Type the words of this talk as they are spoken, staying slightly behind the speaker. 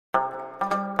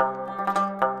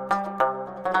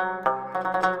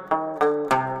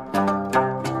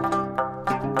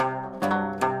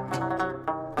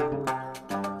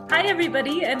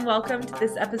everybody, and welcome to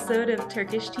this episode of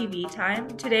Turkish TV Time.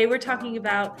 Today we're talking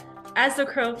about As the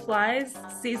Crow Flies,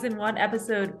 Season 1,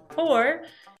 Episode 4,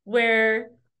 where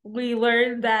we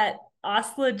learn that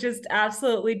Aslı just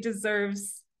absolutely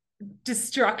deserves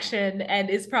destruction and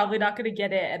is probably not going to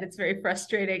get it, and it's very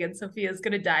frustrating, and Sophia's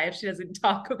going to die if she doesn't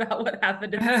talk about what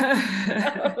happened in this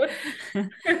episode.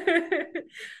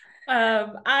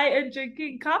 I am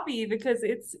drinking coffee because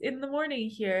it's in the morning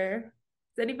here.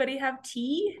 Does anybody have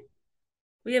tea?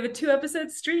 We have a 2-episode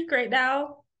streak right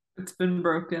now. It's been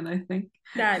broken, I think.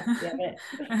 God damn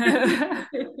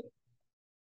it.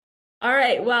 All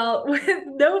right, well, with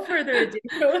no further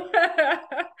ado,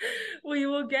 we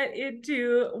will get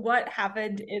into what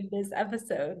happened in this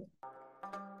episode.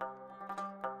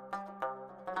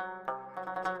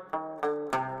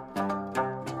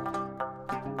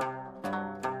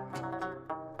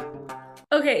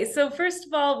 Okay, so first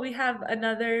of all, we have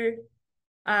another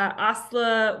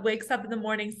Aslı wakes up in the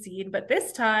morning scene, but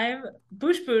this time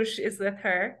Bush Bush is with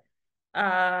her.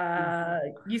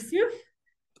 Yusuf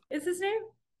is his name?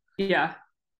 Yeah.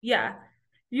 Yeah.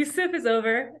 Yusuf is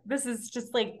over. This is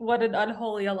just like what an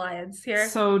unholy alliance here.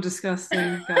 So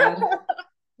disgusting. God.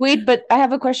 Wait, but I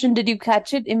have a question. Did you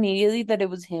catch it immediately that it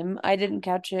was him? I didn't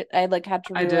catch it. I had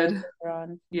to I realize did. later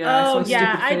on. Yeah, I Oh saw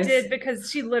yeah, stupid I face. did because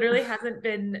she literally hasn't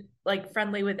been like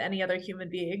friendly with any other human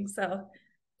being. So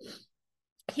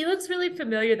he looks really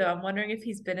familiar though. I'm wondering if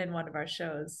he's been in one of our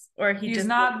shows or he He's just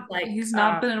not looks like he's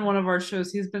not been in one of our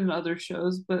shows. He's been in other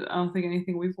shows, but I don't think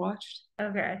anything we've watched.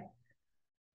 okay.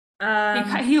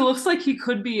 He looks like he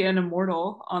could be an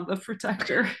immortal on The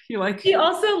Protector. He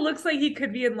also looks like he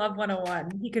could be in Love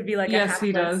 101. He could be like yes, a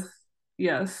he hapless does.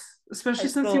 Yes. Especially high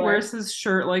since he schooler. wears his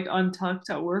shirt like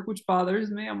untucked at work, which bothers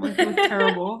me. I'm like, you look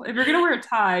terrible. If you're gonna wear a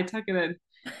tie, tuck it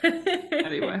in.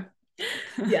 Anyway.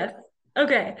 Yes.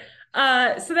 Okay.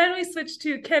 So then we switch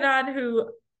to Kenan, who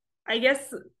I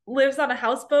guess lives on a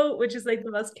houseboat, which is like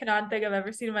the most Kenan thing I've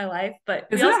ever seen in my life. But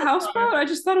Is we it also a houseboat? I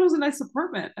just thought it was a nice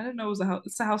apartment. I didn't know it was a house.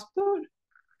 It's a houseboat.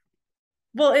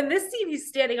 well, in this scene, he's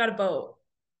standing on a boat,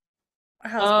 a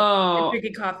houseboat, and Oh,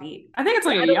 drinking coffee. I think it's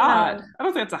like I a don't yacht. know. I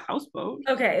don't think it's a houseboat.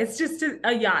 Okay, it's just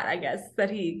a yacht, I guess, that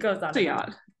he goes on It's a and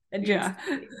yacht. and drinks Yeah.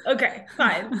 coffee. Okay,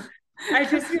 fine. I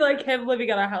just feel like him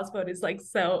living on a houseboat is like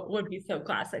would be so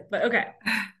classic. But okay.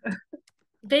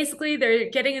 Basically, they're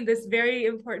getting in this very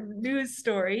important news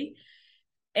story,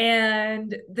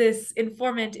 and this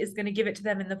informant is going to give it to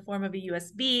them in the form of a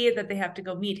USB that they have to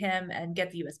go meet him and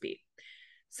get the USB.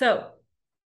 So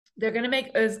they're going to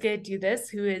make Özge do this,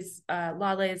 who is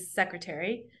Lale's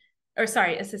secretary, or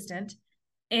sorry, assistant.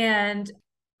 And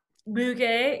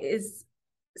Müge is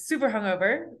super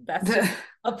hungover. That's just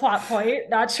a plot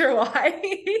point. Not sure why.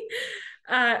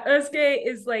 Özge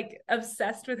is like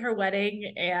obsessed with her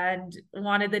wedding and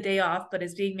wanted the day off, but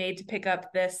is being made to pick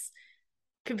up this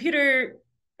computer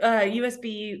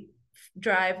USB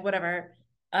drive, whatever,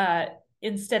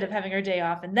 instead of having her day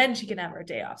off, and then she can have her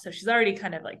day off. So she's already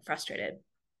kind of like frustrated.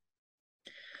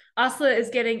 Aslı is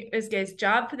getting Özge's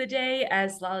job for the day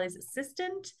as Lale's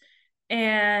assistant,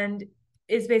 and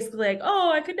is basically like,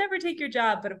 "Oh, I could never take your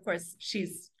job," but of course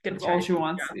she's gonna That's try all to she take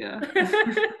wants. the Yeah.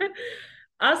 job.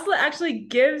 Aslı actually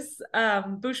gives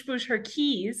Bush Bush her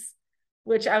keys,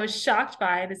 which I was shocked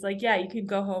by, and is like, "Yeah, you can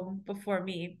go home before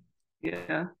me."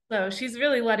 Yeah. So she's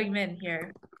really letting him in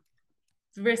here.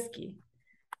 It's risky.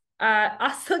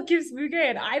 Aslı gives Müge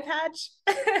an eye patch,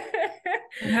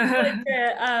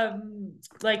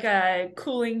 like a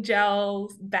cooling gel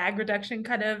bag reduction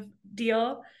kind of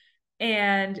deal.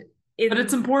 And But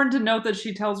it's in important to note that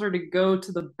she tells her to go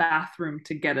to the bathroom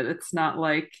to get it. It's not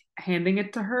like handing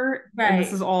it to her. And this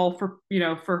right, is all for,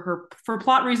 for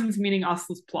plot reasons, meaning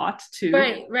Aslı's plot too.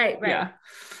 right. Yeah.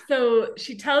 So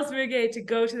she tells Müge to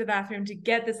go to the bathroom to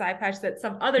get this eye patch that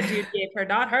some other dude gave her,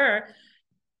 not her.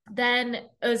 Then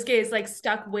Özge is like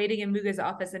stuck waiting in Müge's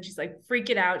office, and she's like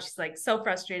freaking out. She's like so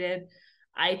frustrated.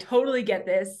 I totally get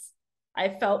this. I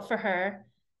felt for her.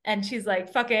 And she's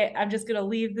like, fuck it, I'm just gonna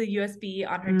leave the USB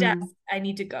on her desk. I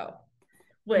need to go.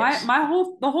 Which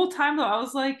The whole time though, I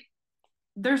was like,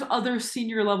 there's other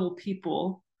senior level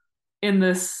people in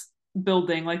this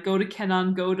building. Like go to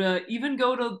Kenan, go to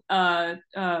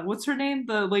what's her name?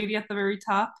 The lady at the very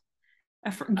top.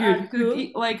 who?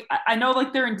 Like I know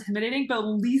like they're intimidating, but at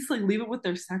least like leave it with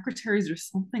their secretaries or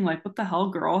something. Like what the hell,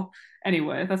 girl?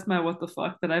 Anyway, that's my what the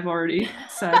fuck that I've already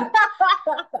said.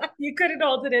 You couldn't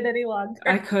hold it in any longer.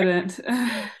 I couldn't.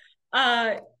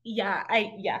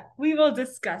 Yeah, we will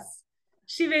discuss.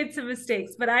 She made some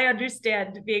mistakes, but I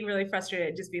understand being really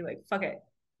frustrated, just being like, fuck it.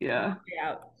 Yeah. Stay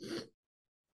out.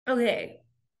 Okay.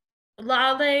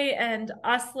 Lale and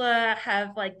Asla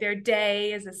have like their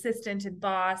day as assistant and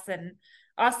boss, and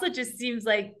Asla just seems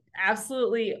like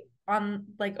absolutely on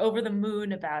like over the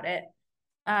moon about it.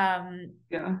 Um,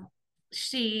 Yeah.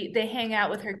 they hang out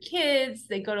with her kids,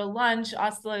 they go to lunch.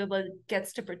 Asla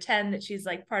gets to pretend that she's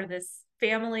like part of this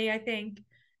family, I think.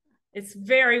 It's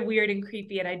very weird and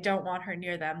creepy, and I don't want her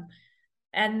near them.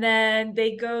 And then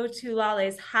they go to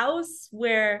Lale's house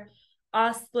where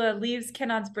Asla leaves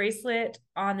Kenan's bracelet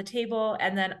on the table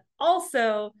and then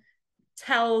also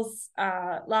tells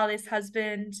Lale's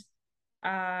husband,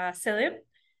 Selim,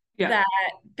 Yeah. that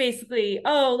basically,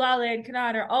 oh, Lale and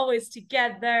Kenan are always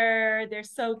together. They're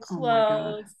so Oh my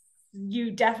God. close.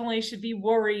 You definitely should be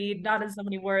worried. Not in so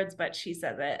many words, but she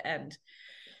says it. And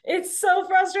it's so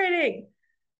frustrating.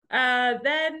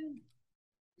 Then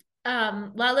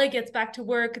Lale gets back to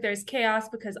work. There's chaos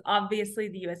because obviously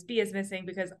the USB is missing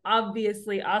because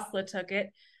obviously Asla took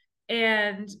it.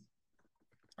 And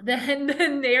then the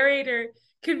narrator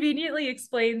conveniently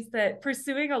explains that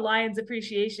pursuing a lion's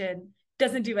appreciation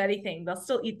doesn't do anything. They'll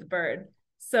still eat the bird.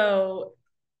 So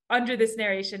under this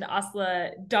narration,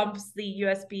 Asla dumps the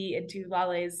USB into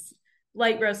Lale's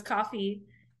light roast coffee.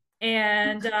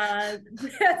 And that's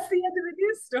the end of the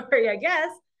news story, I guess.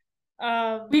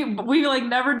 We like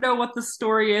never know what the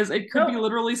story is. It could be Nope,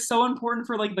 literally so important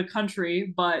for like the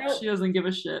country, but she nope. doesn't give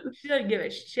a shit. She doesn't give a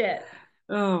shit.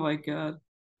 Oh my God.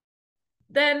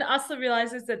 Then Asla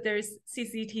realizes that there's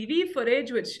CCTV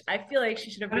footage, which I feel like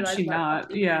she should have How did realized she about not?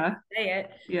 before she Yeah. say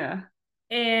it. Yeah.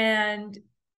 And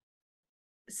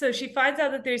so she finds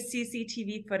out that there's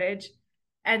CCTV footage,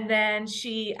 and then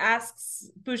she asks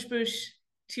Bush Bush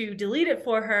to delete it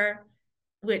for her,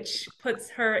 which puts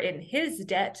her in his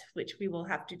debt, which we will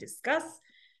have to discuss.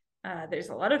 There's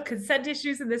a lot of consent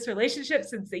issues in this relationship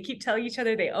since they keep telling each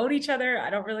other they own each other. I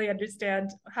don't really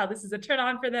understand how this is a turn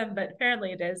on for them, but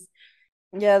apparently it is.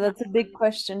 Yeah, that's a big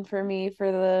question for me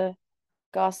for the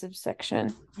gossip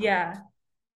section. Yeah.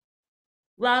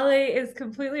 Lale is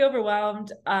completely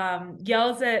overwhelmed,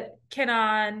 yells at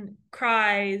Kenan,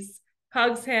 cries,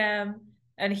 hugs him,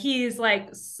 and he's like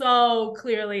so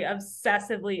clearly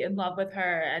obsessively in love with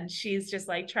her, and she's just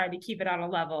like trying to keep it on a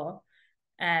level.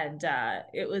 And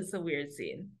it was a weird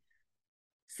scene.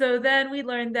 So then we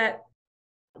learned that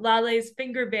Lale's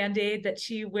finger band-aid that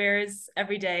she wears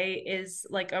every day is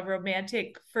like a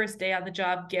romantic first day on the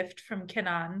job gift from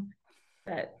Kenan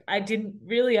that I didn't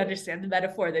really understand the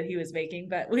metaphor that he was making,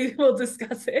 but we will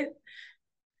discuss it.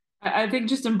 I think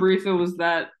just in brief, it was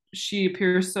that she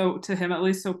appears so, to him at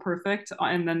least, so perfect,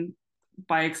 and then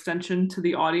by extension to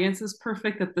the audience is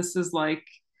perfect, that this is like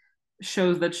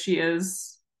shows that she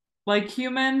is like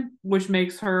human, which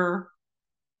makes her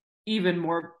even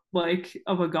more like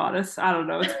of a goddess. I don't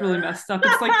know. It's really messed up.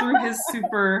 It's like through his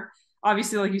super,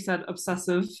 obviously, like you said,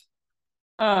 obsessive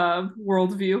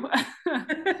worldview.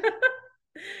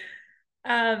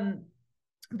 um,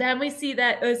 then we see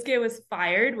that Özge was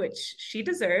fired, which she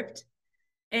deserved,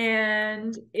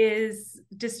 and is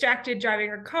distracted driving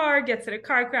her car, gets in a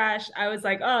car crash. I was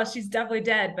like, oh, she's definitely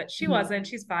dead, but she wasn't.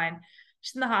 She's fine.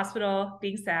 She's in the hospital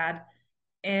being sad.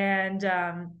 And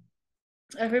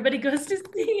everybody goes to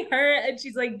see her, and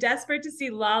she's like desperate to see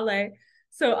Lale.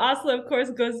 So Asla, of course,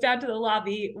 goes down to the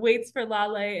lobby, waits for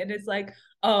Lale, and is like,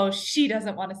 oh, she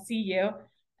doesn't want to see you.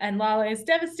 And Lale is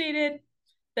devastated.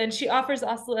 Then she offers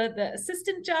Asla the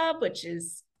assistant job, which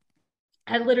is,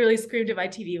 I literally screamed at my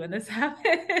TV when this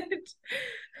happened.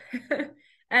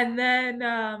 And then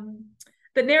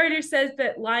the narrator says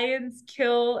that lions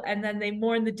kill and then they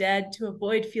mourn the dead to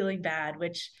avoid feeling bad,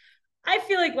 which I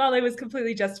feel like Lale was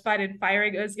completely justified in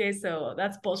firing Özge, so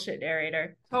that's bullshit,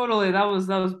 narrator. Totally, that was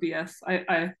BS.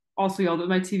 I also yelled at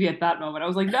my TV at that moment. I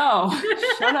was like, no,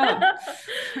 shut up.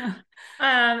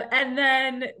 And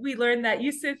then we learn that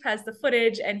Yusuf has the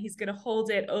footage and he's going to hold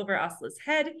it over Asla's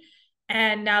head.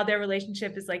 And now their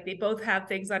relationship is like they both have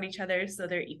things on each other, so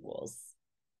they're equals.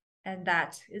 And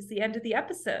that is the end of the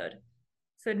episode.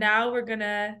 So now we're going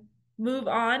to move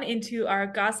on into our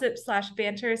gossip slash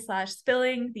banter slash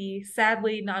spilling the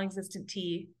sadly non existent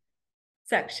tea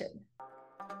section.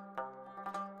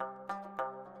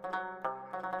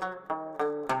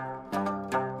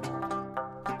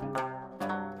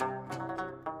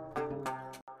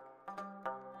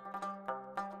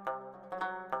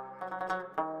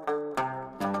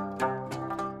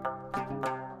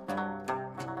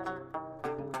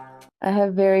 I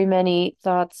have very many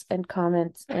thoughts and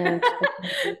comments and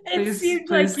It seems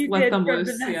like you let did them from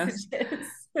the loose. Yes.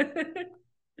 messages.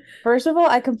 first of all,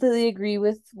 I completely agree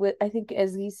with I think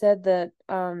as he said that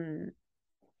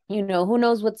who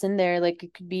knows what's in there? Like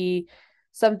it could be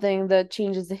something that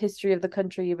changes the history of the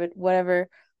country, but whatever.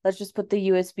 let's just put the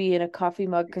USB in a coffee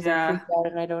mug because I Yeah. freaked out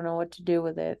and I don't know what to do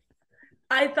with it.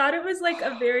 I thought it was like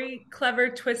a very clever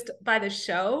twist by the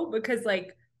show because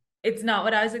like it's not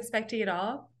what I was expecting at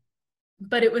all.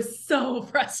 But it was so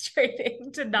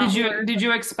frustrating to Did not you learn did what you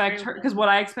the expect story her? was. Because what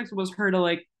I expected was her to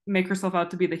like make herself out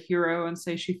to be the hero and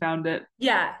say she found it.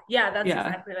 Yeah, yeah, that's Yeah.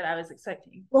 exactly what I was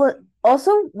expecting. Well,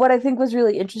 also, what I think was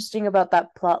really interesting about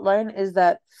that plot line is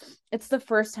that it's the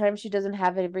first time she doesn't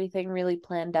have everything really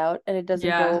planned out and it doesn't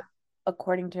Yeah. go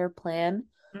according to her plan.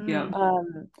 Yeah. Mm.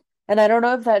 Um, and I don't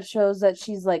know if that shows that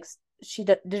she's like she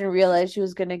didn't realize she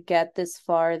was gonna get this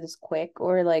far this quick,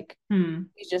 or like Hmm.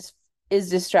 she just is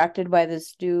distracted by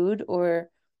this dude, or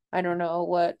I don't know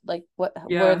what where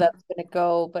Yeah. that's gonna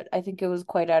go. But I think it was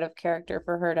quite out of character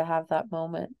for her to have that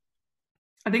moment.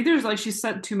 I think there's like she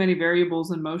set too many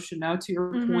variables in motion now to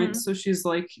your point. Hmm. So she's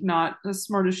like not as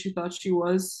smart as she thought she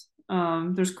was.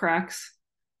 There's cracks.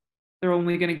 They're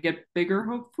only gonna get bigger,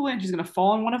 hopefully, and she's gonna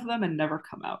fall on one of them and never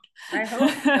come out. I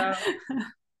hope so.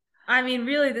 I mean,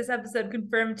 really, this episode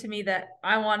confirmed to me that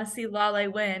I want to see Lale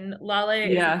win. Lale is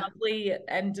a Yeah. lovely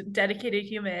and dedicated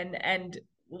human, and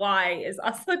Y is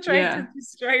also trying to Yeah.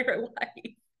 destroy her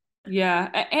life. Yeah,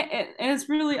 and it's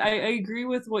really I agree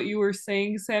with what you were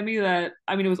saying, Sammy. That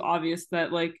I mean, it was obvious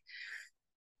that like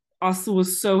Asa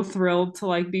was so thrilled to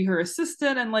like be her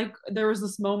assistant, and like there was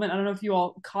this moment. I don't know if you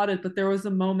all caught it, but there was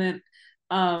a moment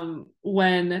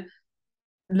when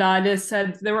Nadia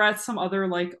said they were at some other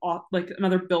like like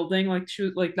another building. Like she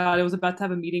was like Nadia was about to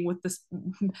have a meeting with this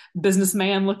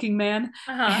businessman looking man,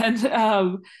 Uh-huh.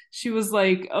 and she was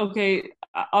like, "Okay,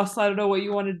 also I don't know what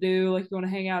you want to do. Like you want to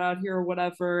hang out here or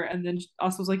whatever." And then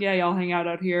also was like, "Yeah, I'll hang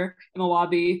out here in the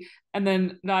lobby." And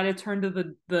then Nadia turned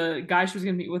to the guy she was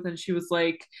gonna meet with, and she was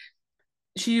like,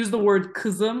 she used the word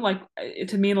kızım like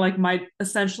to mean like my,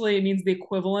 essentially it means the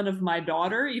equivalent of my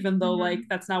daughter, even though like Hmm.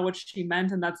 that's not what she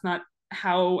meant and that's not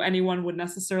how anyone would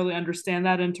necessarily understand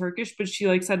that in Turkish. But she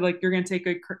like said like you're gonna take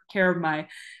good care of my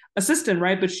assistant,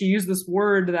 right? But she used this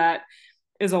word that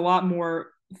is a lot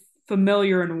more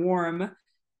familiar and warm,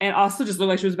 and also just looked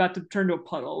like she was about to turn to a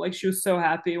puddle. Like she was so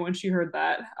happy when she heard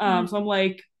that. So I'm Hmm.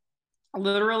 like,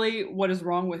 literally, what is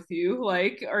wrong with you?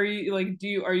 Like, are you like, do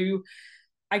you, are you,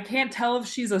 I can't tell if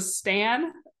she's a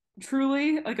stan,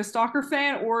 truly, like a stalker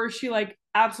fan, or she like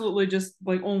absolutely just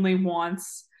like only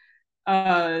wants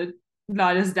uh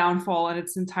Nadia's downfall and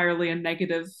it's entirely a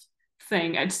negative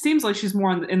thing. It seems like she's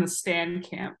more in the stan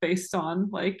camp based on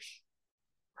like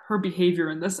her behavior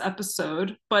in this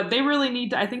episode. But they really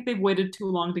need to, I think they've waited too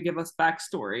long to give us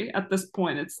backstory. At this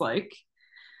point, it's like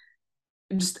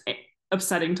just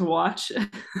upsetting to watch.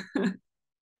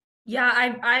 Yeah,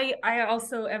 I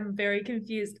also am very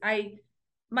confused.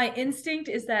 My instinct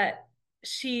is that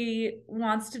she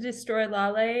wants to destroy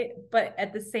Lale, but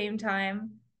at the same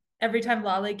time, every time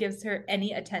Lale gives her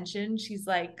any attention, she's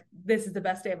like, "This is the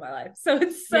best day of my life." So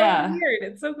it's so Yeah. weird.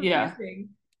 It's so Yeah. confusing.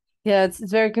 Yeah, it's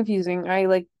very confusing. I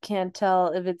like can't tell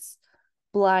if it's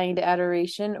blind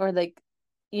adoration or like,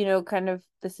 kind of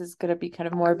this is gonna be kind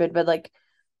of morbid, but like,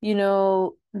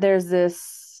 there's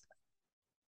this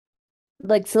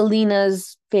like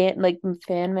Selena's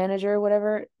fan manager or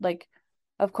whatever. Like,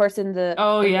 of course, in the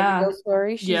Oh in the yeah. real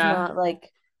story, she's Yeah. not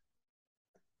like.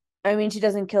 I mean, she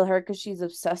doesn't kill her because she's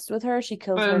obsessed with her. She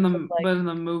kills But her in because the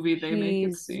like movie they make it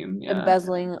she's seem, yeah.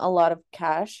 embezzling a lot of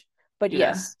cash. But Yeah.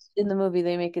 yes, in the movie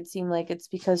they make it seem like it's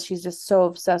because she's just so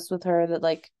obsessed with her that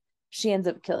like she ends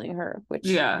up killing her, which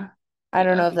Yeah. I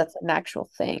don't know Yeah. if that's an actual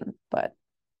thing, but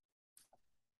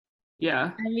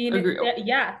Yeah. I mean, Agree.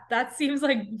 yeah, that seems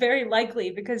like very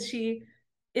likely because she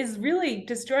is really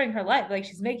destroying her life. Like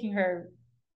she's making her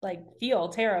like feel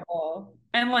terrible.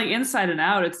 And like inside and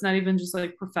out, it's not even just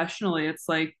like professionally. It's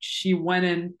like she went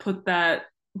and put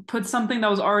something that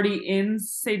was already in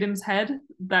Sadim's head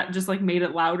that just like made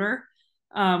it louder,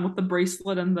 with the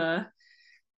bracelet and the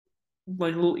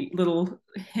like little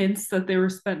hints that they were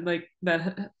spent like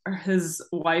that his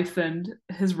wife and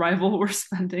his rival were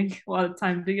spending a lot of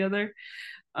time together.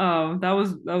 That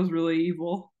was really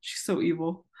evil. She's so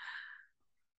evil.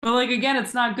 But like again,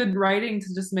 it's not good writing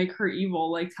to just make her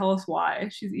evil. Like tell us why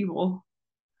she's evil.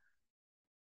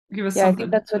 Give us yeah, I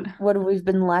think something. that's what we've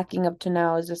been lacking up to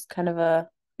now is just kind of a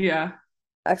Yeah.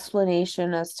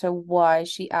 explanation as to why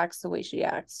she acts the way she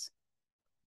acts.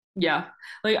 Yeah.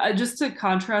 Like just to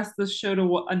contrast this show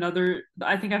to another,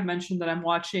 I think I've mentioned that I'm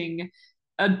watching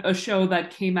a show that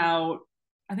came out,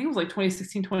 I think it was like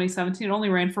 2016, 2017. It only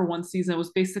ran for one season. It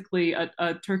was basically a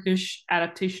Turkish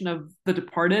adaptation of The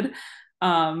Departed.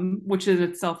 which in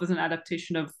itself is an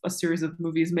adaptation of a series of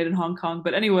movies made in Hong Kong.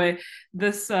 But anyway,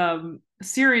 this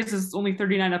series is only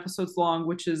 39 episodes long,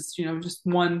 which is, just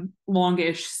one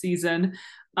longish season.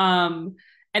 And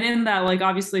in that, like,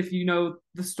 obviously, if you know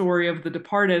the story of The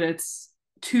Departed, it's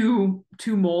two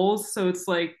moles. So it's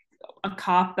like a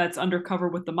cop that's undercover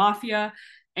with the mafia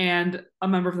and a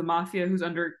member of the mafia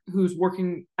who's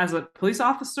working as a police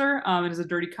officer, and is a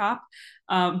dirty cop.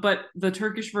 But the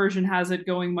Turkish version has it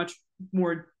going much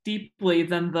more deeply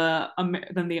than the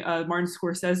Martin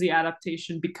Scorsese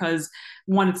adaptation, because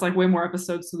one, it's like way more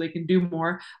episodes, so they can do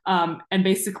more. And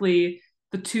basically,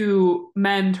 the two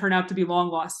men turn out to be long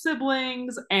lost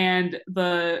siblings, and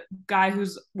the guy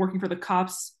who's working for the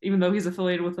cops, even though he's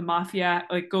affiliated with the mafia,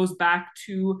 like goes back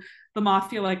to the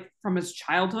mafia like from his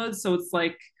childhood. So it's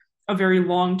like a very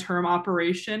long-term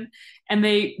operation, and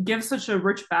they give such a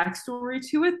rich backstory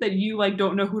to it that you like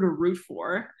don't know who to root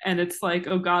for. And it's like,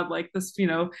 oh god, like this,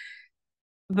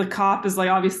 the cop is like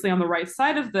obviously on the right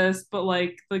side of this, but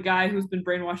like the guy who's been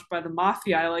brainwashed by the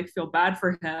mafia, I like feel bad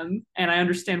for him, and I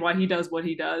understand why he does what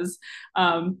he does.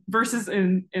 Versus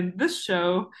in this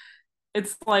show,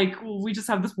 it's like, well, we just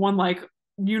have this one like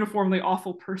uniformly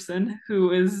awful person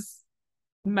who is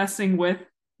messing with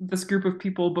this group of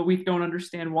people, but we don't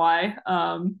understand why.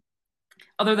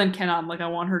 Other than Kenan, like I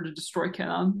want her to destroy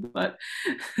Kenan, but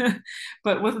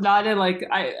but with Nadia, like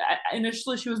I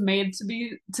initially she was made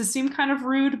to seem kind of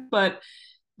rude, but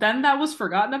then that was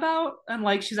forgotten about, and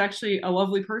like she's actually a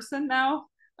lovely person now,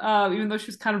 even though she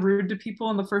was kind of rude to people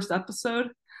in the first episode.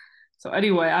 So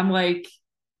anyway, I'm like,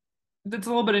 it's a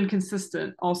little bit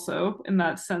inconsistent also in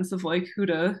that sense of like who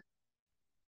to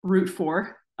root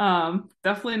for.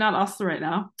 Definitely not Asta right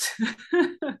now.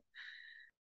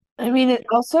 I mean, it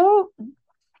also,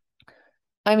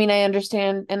 I mean, I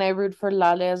understand and I root for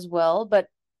Lale as well, but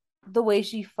the way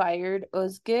she fired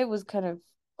Özge was kind of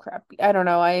crappy. I don't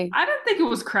know. I didn't think it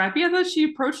was crappy. I thought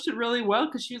she approached it really well,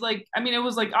 because she was like, I mean, it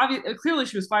was like obvious, clearly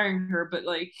she was firing her, but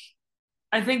like,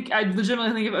 I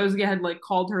legitimately think if Özge had like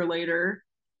called her later,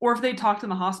 or if they talked in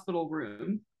the hospital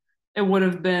room, it would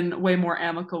have been way more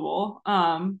amicable.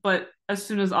 But as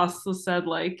soon as Aslı said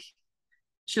like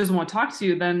she doesn't want to talk to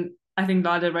you, then I think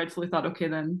Dade rightfully thought, okay,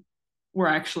 then we're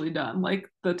actually done. Like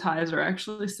the ties are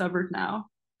actually severed now.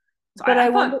 So But I I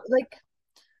thought, wonder, like,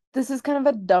 this is kind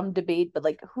of a dumb debate, but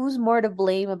like, who's more to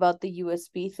blame about the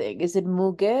USB thing? Is it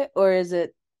Muge or is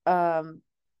it um,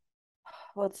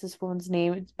 what's this woman's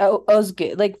name? Oh,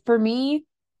 Özge. Like for me,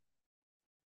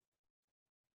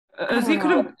 I don't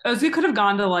know. Özge could have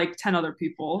gone to like 10 other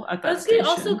people at that Özge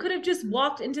also station. could have just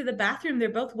walked into the bathroom. They're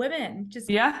both women. Just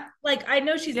Yeah, like, I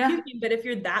know she's yeah, puking, but if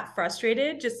you're that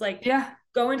frustrated, just like yeah.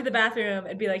 go into the bathroom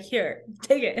and be like, here,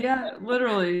 take it. Yeah,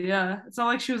 literally. Yeah. It's not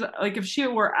like she was like, if she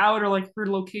were out or like her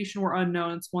location were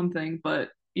unknown, it's one thing, but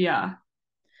yeah,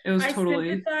 it was I totally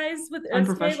sympathize with Özge,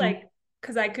 unprofessional. like,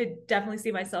 because I could definitely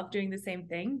see myself doing the same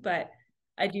thing, but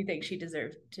I do think she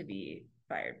deserved to be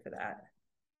fired for that.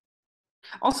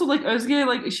 Also, like Özge,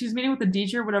 like she's meeting with the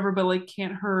DJ or whatever, but like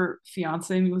can't her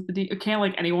fiance meet with the DJ? Can't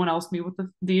like anyone else meet with the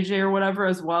DJ or whatever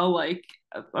as well? Like,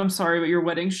 I'm sorry, but your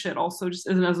wedding shit also just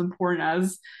isn't as important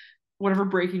as whatever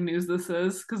breaking news this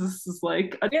is, because this is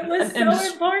like It an was so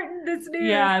industry. important, this news.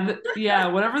 Yeah, yeah,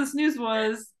 whatever this news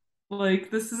was,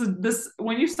 like this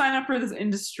when you sign up for this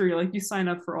industry, like you sign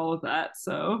up for all of that.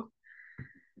 So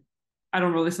I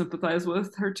don't really sympathize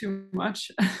with her too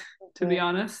much, to be Okay.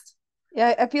 honest.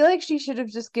 Yeah, I feel like she should have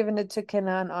just given it to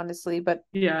Kenan, honestly, but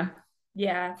Yeah,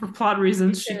 Yeah, for plot you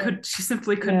reasons, should have. she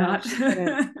simply could yeah, not. she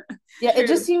couldn't. Yeah, it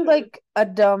just True. seemed like a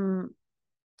dumb,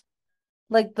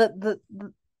 like the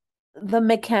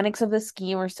mechanics of the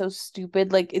scheme are so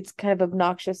stupid. Like it's kind of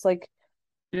obnoxious, like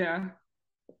Yeah.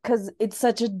 because it's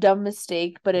such a dumb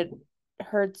mistake, but it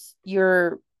hurts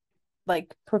your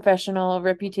like professional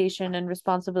reputation and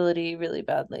responsibility really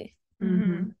badly.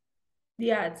 Mm-hmm. Hmm.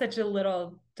 Yeah, it's such a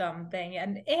little dumb thing.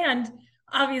 And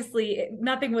obviously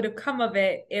nothing would have come of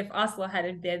it if Oslo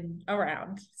hadn't been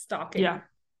around stalking. Yeah.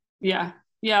 Yeah.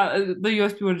 Yeah. The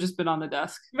USB would have just been on the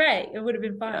desk. Right. It would have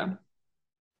been Yeah. fine.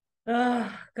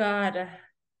 Oh God.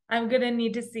 I'm gonna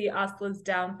need to see Oslo's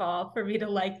downfall for me to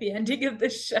like the ending of the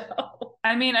show.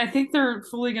 I mean, I think they're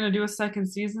fully going to do a second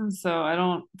season, so I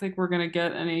don't think we're going to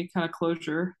get any kind of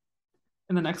closure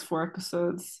in the next four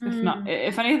episodes. If not, Mm.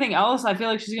 if anything else, I feel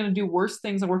like she's going to do worse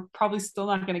things, and we're probably still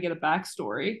not going to get a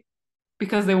backstory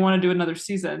because they want to do another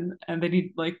season and they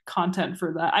need like content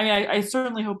for that. I mean, I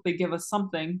certainly hope they give us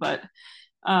something, but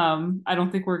I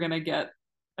don't think we're going to get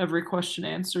every question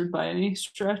answered by any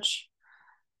stretch.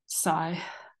 Sigh.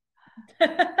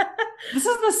 These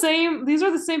are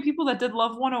the same people that did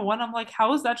Love 101. I'm like,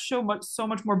 how is that show so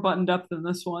much more buttoned up than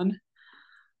this one?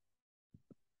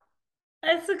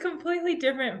 It's a completely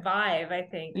different vibe, I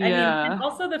think. I mean, and Yeah.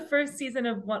 also the first season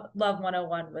of Love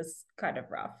 101 was kind of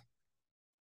rough.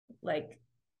 Like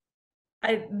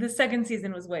the second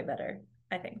season was way better,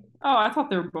 I think. Oh, I thought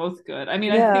they were both good. I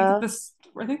mean, Yeah.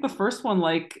 I think the first one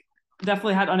like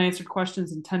definitely had unanswered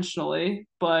questions intentionally,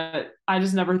 but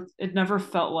it never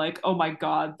felt like, oh my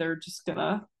God, they're just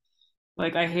gonna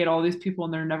like I hate all these people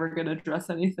and they're never gonna address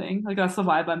anything. Like that's the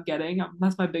vibe I'm getting.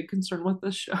 That's my big concern with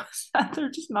this show is that they're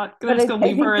But just gonna I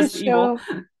leave her think the as evil.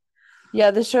 show,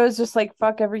 yeah, the show is just like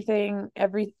fuck everything,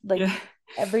 Yeah.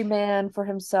 every man for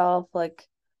himself. Like,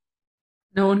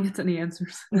 No one gets any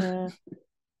answers. yeah.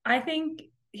 I think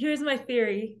here's my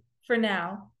theory for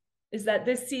now is that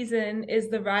this season is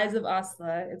the rise of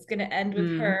Asla. It's going to end with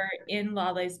Mm. her in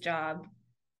Lale's job,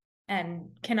 and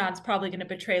Kanan's probably going to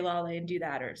betray Lale and do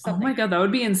that or Oh something. my God, that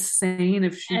would be insane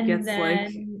if she And gets like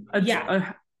then, a,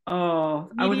 yeah, oh,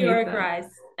 I would hate meteoric that. rise.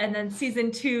 And then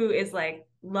season two is like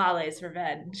Lale's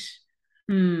revenge.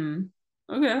 Hmm.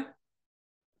 Okay.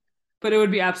 But it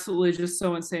would be absolutely just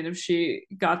so insane if she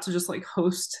got to just like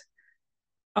host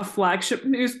a flagship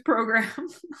news program.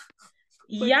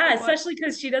 Like Yeah, what? especially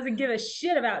because she doesn't give a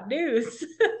shit about news.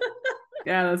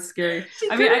 Yeah, that's scary. She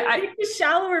I mean, could have picked a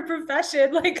shallower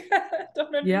profession. Like, I don't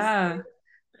understand. yeah,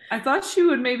 I thought she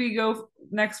would maybe go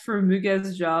next for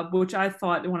Mugez's job, which I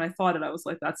thought when I thought it, I was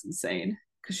like, that's insane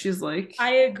because she's like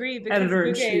I agree because editor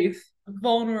in Muge is chief.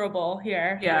 vulnerable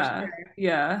here for Yeah, sure.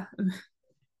 yeah.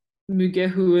 Muge,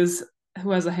 who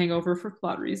has a hangover for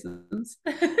plot reasons.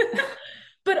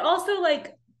 But also,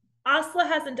 like, Asla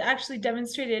hasn't actually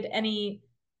demonstrated any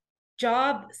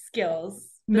job skills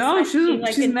No, besides being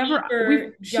like an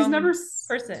eager young she's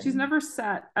person. never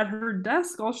sat at her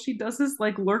desk. All she does is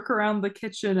like lurk around the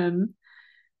kitchen and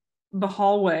the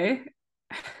hallway.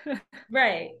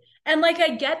 Right. And like,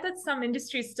 I get that some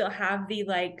industries still have the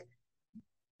like,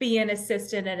 be an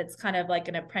assistant and it's kind of like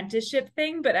an apprenticeship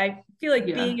thing, but I feel like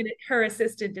Yeah, her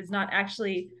assistant does not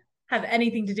actually have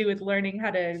anything to do with learning how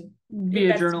to be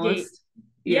a investigate. journalist.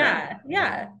 Yeah.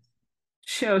 Yeah,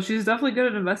 yeah, She's definitely good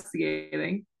at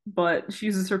investigating, but she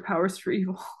uses her powers for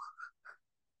evil.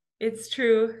 it's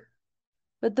true.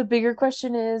 But the bigger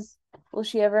question is, will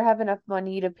she ever have enough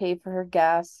money to pay for her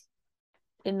gas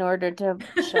in order to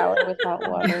shower with hot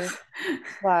water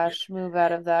slash move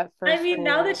out of that I first mean,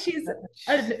 now that floor? she's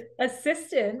an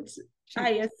assistant,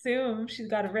 I she assume she's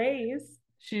got a raise.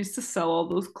 she used to sell all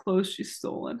those clothes she's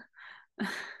stolen.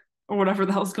 Or whatever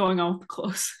the hell's going on with the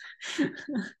clothes.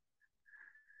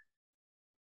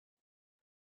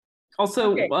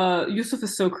 Also, Okay, Yusuf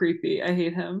is so creepy. I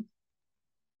hate him.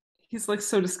 He's like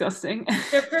so disgusting.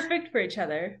 they're perfect for each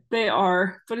other. They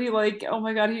are, but he like, oh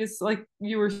my God, he is like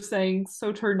you were saying,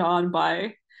 so turned on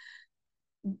by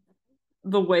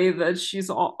the way that she's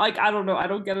all like, I don't know, I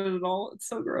don't get it at all. It's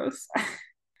so gross.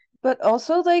 But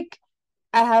also, like,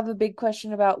 I have a big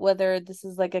question about whether this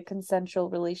is like a consensual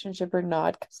relationship or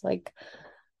not. Because, like,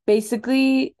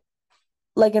 basically,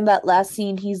 like in that last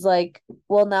scene, he's like,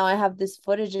 well, now I have this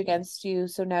footage against you,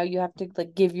 so now you have to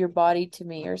like give your body to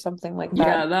me or something like that.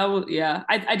 Yeah, that was yeah.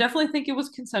 I definitely think it was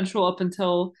consensual up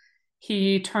until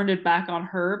he turned it back on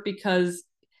her because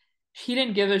he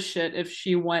didn't give a shit if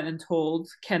she went and told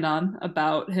Kenan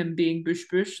about him being Bush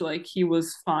Bush. Like he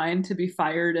was fine to be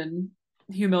fired and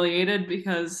humiliated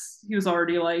because he was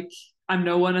already like, I'm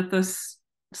no one at this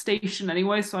station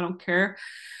anyway, so I don't care.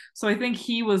 So I think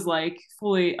he was like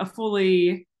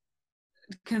fully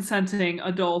consenting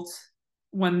adult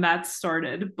when that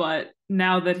started, but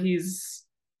now that he's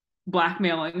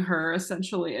blackmailing her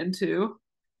essentially into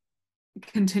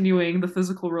continuing the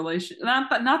physical relation, not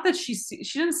that she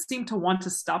didn't seem to want to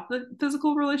stop the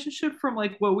physical relationship from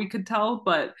like what we could tell,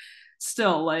 but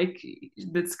still like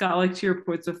it's got, like to your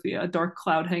point, Sophia, a dark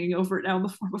cloud hanging over it now in the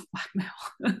form of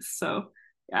blackmail. So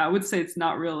yeah, I would say it's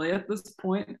not really at this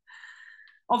point,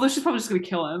 although she's probably just gonna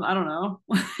kill him. I don't know.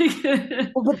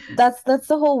 Well, but that's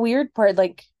the whole weird part.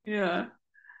 Like, Yeah.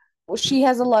 well, she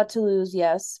has a lot to lose,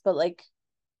 yes, but like,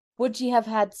 would she have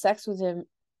had sex with him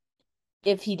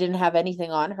if he didn't have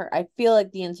anything on her? I feel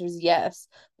like the answer is yes,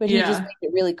 but he just Yeah. made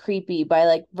it really creepy by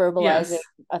like verbalizing Yes.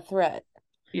 a threat.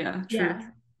 Yeah, true. Yeah,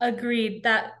 agreed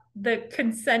that the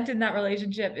consent in that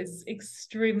relationship is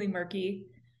extremely murky.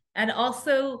 And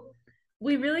also,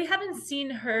 we really haven't seen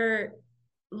her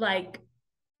like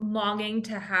longing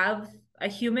to have a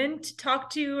human to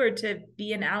talk to or to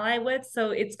be an ally with.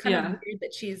 So it's kind of Yeah. weird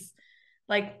that she's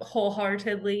like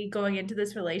wholeheartedly going into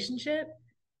this relationship.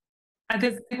 I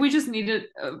think we just needed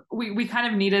we kind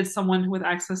of needed someone with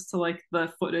access to like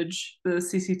the footage, the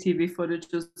CCTV footage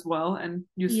as well, and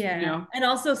Yeah. And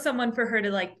also someone for her to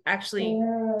like actually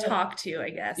talk to, I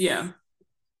guess. Yeah.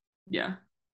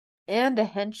 And a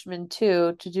henchman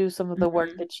too to do some of the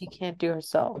work Mhm. that she can't do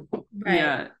herself. Right.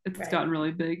 Yeah, it's Right. gotten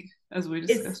really big as we Is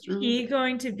discussed earlier. he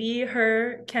going to be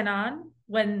her Kenan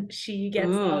when she gets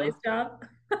Lale's Ugh, job?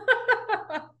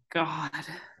 God.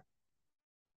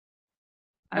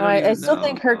 I No, don't I even still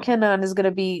think know. her Kenan is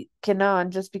gonna be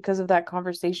Kenan just because of that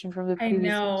conversation from the I previous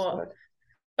know. episode.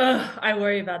 Ugh, I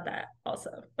worry about that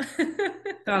also.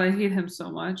 God, I hate him so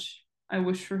much. I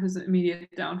wish for his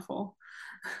immediate downfall.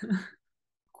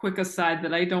 Quick aside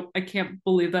that I can't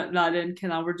believe that Nada and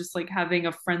Kenan were just like having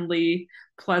a friendly,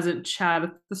 pleasant chat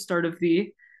at the start of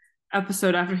the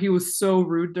episode after he was so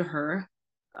rude to her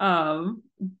um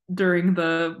during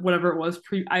the whatever it was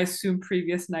I assume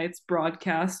previous night's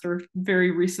broadcast or very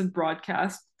recent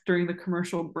broadcast during the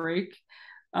commercial break.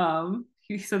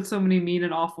 He said so many mean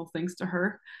and awful things to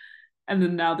her, and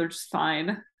then now they're just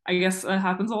fine. I guess that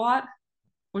happens a lot,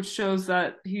 which shows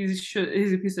that he's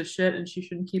a piece of shit and she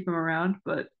shouldn't keep him around,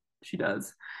 but she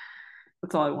does.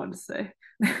 That's all I wanted to say.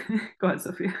 Go ahead,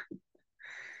 Sophia.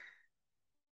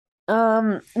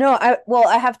 No,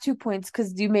 I have 2 points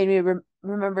because you made me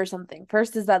remember something.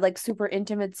 First is that like super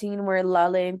intimate scene where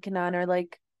Lale and Kenan are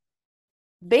like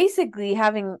basically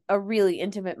having a really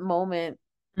intimate moment.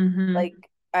 Mm-hmm. Like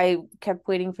I kept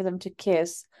waiting for them to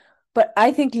kiss, but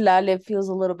I think Lale feels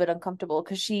a little bit uncomfortable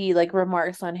because she like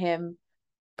remarks on him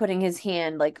putting his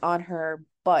hand like on her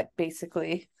butt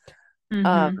basically. Um,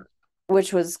 Mm-hmm.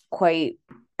 which was quite,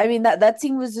 I mean, that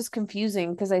scene was just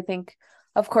confusing because I think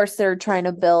of course they're trying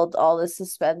to build all this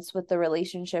suspense with the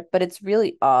relationship, but it's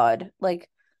really odd. Like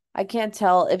I can't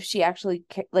tell if she actually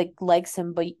like likes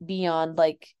him but beyond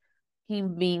like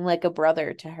him being like a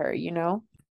brother to her, you know?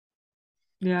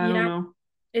 Yeah, I don't Yeah, know.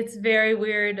 it's very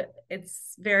weird.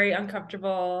 It's very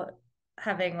uncomfortable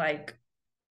having like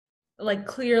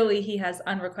clearly he has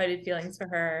unrequited feelings for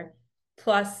her.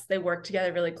 Plus they work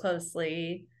together really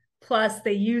closely. Plus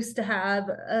they used to have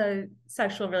a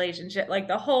sexual relationship. Like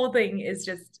the whole thing is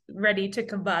just ready to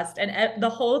combust. And the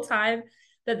whole time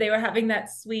that they were having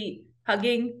that sweet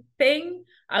hugging thing,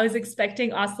 I was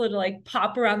expecting Oslo to like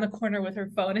pop around the corner with her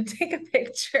phone and take a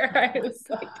picture. I was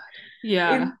like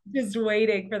Yeah. just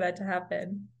waiting for that to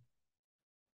happen.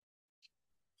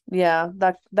 Yeah,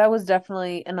 that was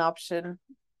definitely an option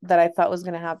that I thought was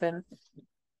gonna happen.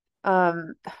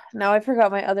 Um, now I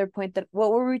forgot my other point that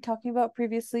what were we talking about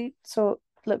previously? So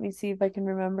let me see if I can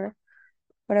remember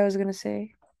what I was gonna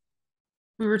say.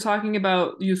 We were talking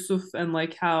about Yusuf and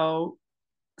like how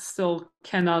still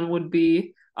Kenan would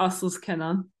be Aslı's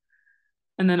Kenan.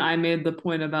 And then I made the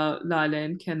point about Lale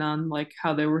and Kenan, like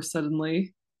how they were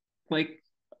suddenly like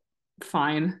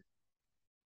fine.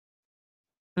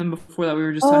 And before that we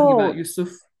were just talking about Oh, Yusuf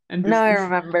and now I Gülüş.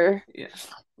 remember. Yeah.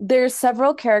 There's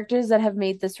several characters that have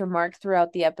made this remark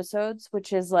throughout the episodes,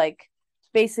 which is like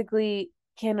basically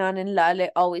Kenan and Lale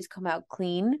always come out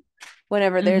clean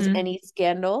whenever there's Mm-hmm. any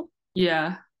scandal.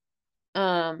 Yeah.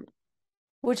 Um,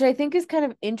 which I think is kind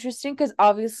of interesting because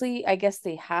obviously I guess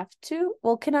they have to.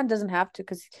 Well, Kenan doesn't have to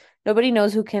because nobody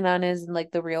knows who Kenan is in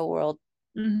like the real world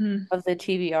Mm-hmm. of the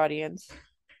TV audience.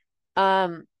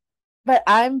 Um, but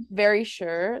I'm very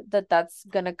sure that that's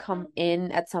gonna come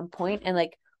in at some point, and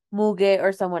like Muge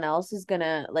or someone else is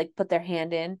gonna like put their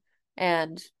hand in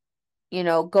and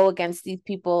go against these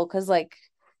people because like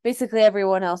basically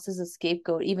everyone else is a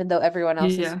scapegoat, even though everyone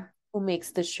else is Yeah. who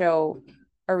makes the show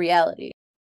a reality.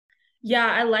 Yeah,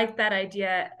 I like that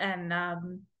idea.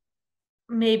 And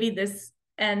maybe this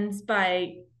ends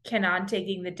by Kenan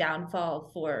taking the downfall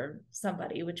for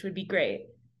somebody, which would be great.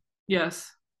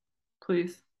 Yes.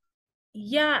 Please.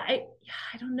 Yeah, I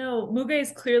don't know. Muge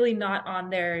is clearly not on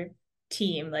their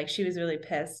team. Like she was really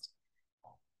pissed.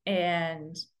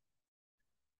 And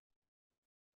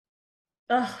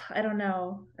I don't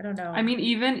know. I don't I know. mean,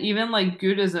 even like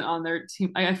Good isn't on their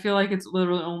team. I feel like it's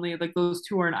literally only like those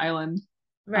two are an island.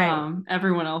 Right.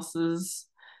 Everyone else is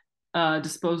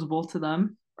disposable to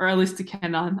them, or at least to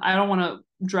Kenan. I don't want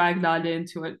to drag Nada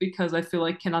into it because I feel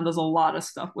like Kenan does a lot of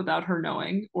stuff without her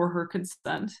knowing or her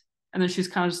consent. And then she's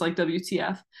kind of just like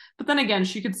WTF. But then again,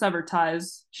 she could sever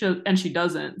ties, and she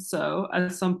doesn't. So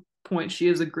at some point, she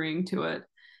is agreeing to it.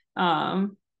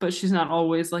 But she's not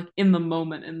always like in the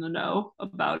moment in the know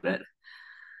about it.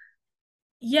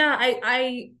 Yeah,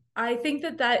 I think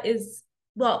that that is,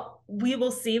 well, we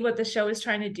will see what the show is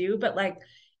trying to do, but like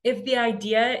if the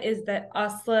idea is that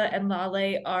Asla and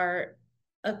Lale are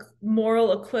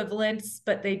moral equivalents,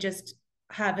 but they just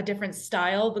have a different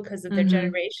style because of their Mm-hmm.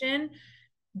 generation.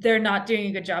 They're not doing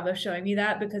a good job of showing me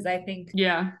that, because I think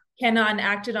Yeah. Kenan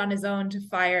acted on his own to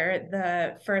fire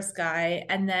the first guy,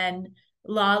 and then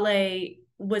Lale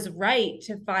was right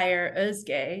to fire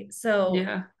Özge. So,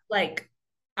 Yeah. like,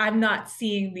 I'm not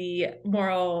seeing the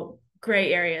moral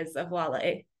gray areas of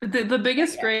Lale The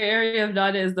biggest yet. gray area of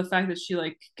that is the fact that she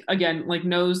like again like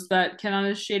knows that Kenan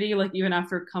is shady. Like even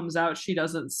after it comes out, she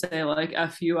doesn't say like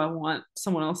 "F you," I want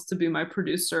someone else to be my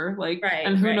producer. Like, Right,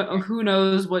 and right. who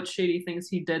knows what shady things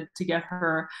he did to get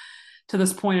her to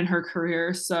this point in her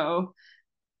career. So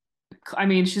I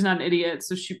mean, she's not an idiot,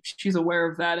 so she's aware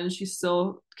of that, and she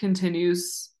still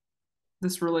continues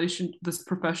this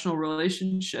professional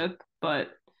relationship. But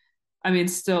I mean,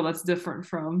 still, that's different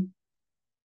from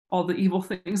all the evil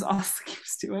things Asta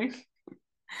keeps doing.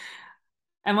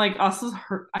 And like Asta's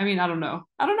hurt. I mean, I don't know.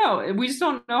 I don't know. We just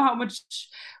don't know how much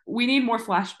we need more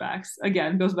flashbacks.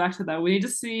 Again, goes back to that. We need to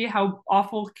see how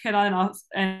awful Kenan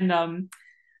and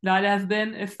that have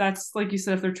been. If that's like you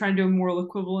said, if they're trying to do a moral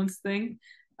equivalence thing,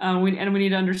 we need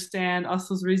to understand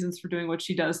Asta's reasons for doing what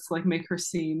she does to like make her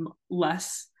seem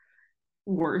less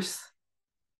worse.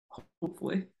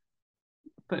 Hopefully,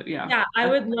 but yeah, Yeah, I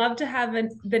would love to have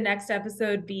the next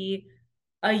episode be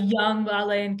a young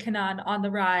Lale and Kanan on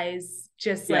the rise,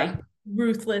 just like yeah.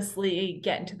 ruthlessly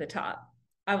getting to the top.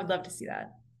 I would love to see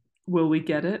that. Will we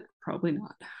get it? Probably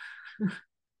not.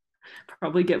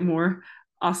 Probably get more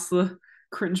Asta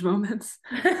cringe moments.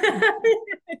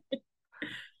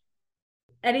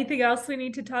 Anything else we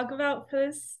need to talk about for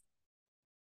this?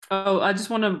 Oh, I just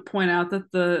want to point out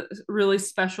that the really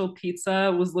special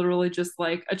pizza was literally just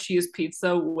like a cheese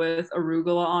pizza with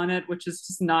arugula on it, which is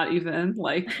just not even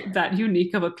like that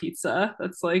unique of a pizza.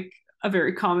 That's like a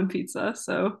very common pizza.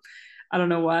 So I don't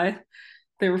know why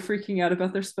they were freaking out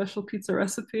about their special pizza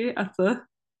recipe at the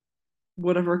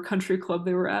whatever country club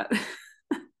they were at.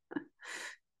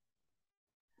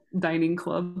 Dining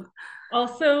club.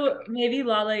 Also, maybe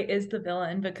Lale is the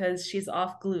villain because she's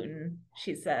off gluten,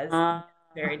 she says.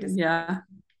 Very disappointing. Yeah.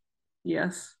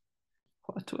 Yes.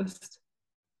 Plot twist.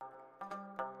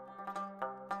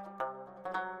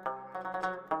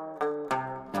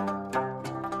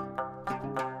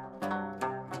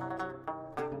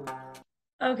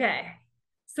 Okay.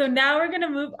 So now we're going to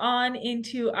move on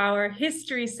into our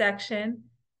history section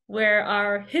where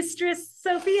our histress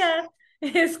Sophia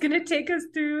is going to take us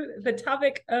through the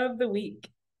topic of the week.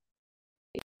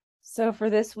 So for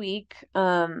this week,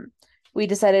 we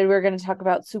decided we are going to talk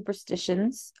about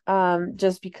superstitions,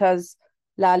 just because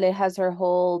Lale has her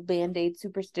whole Band-Aid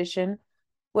superstition,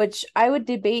 which I would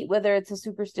debate whether it's a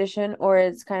superstition or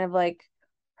it's kind of like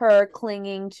her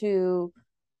clinging to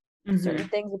certain Mm-hmm.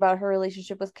 things about her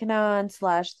relationship with Kanan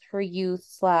slash her youth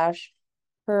slash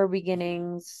her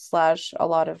beginnings slash a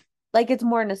lot of like it's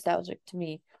more nostalgic to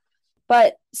me.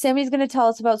 But Sammy's going to tell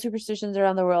us about superstitions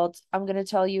around the world. I'm going to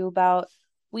tell you about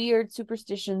weird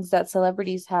superstitions that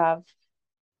celebrities have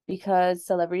because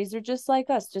celebrities are just like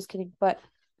us. Just kidding. But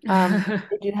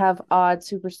they do have odd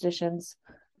superstitions.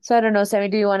 So I don't know, Sammy,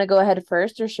 do you want to go ahead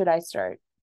first or should I start?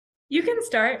 You can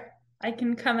start. I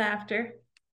can come after.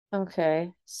 Okay.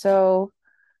 So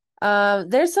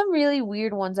there's some really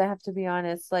weird ones, I have to be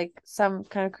honest. Like some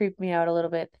kind of creep me out a little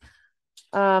bit.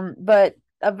 But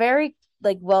a very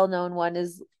like well-known one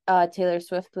is Taylor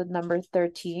Swift with number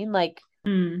 13. Like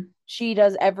Mm. she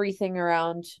does everything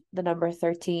around the number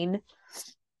 13.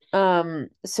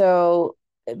 So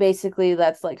basically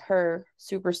that's like her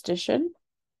superstition.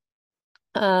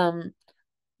 Um,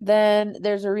 then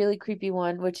there's a really creepy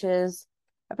one, which is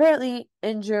apparently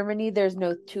in Germany there's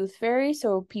no tooth fairy,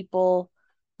 so people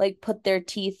like put their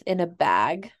teeth in a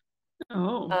bag.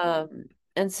 Oh. Um,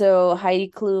 and so Heidi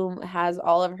Klum has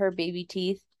all of her baby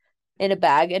teeth in a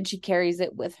bag and she carries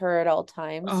it with her at all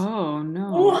times. Oh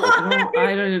no. What?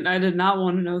 I did not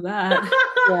want to know that.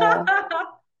 Yeah,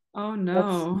 Oh that's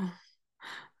no. I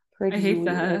pretty hate weird.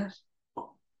 that.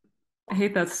 I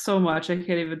hate that so much. I can't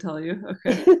even tell you.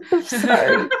 Okay. I'm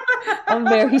sorry. I'm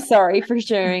very sorry for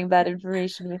sharing that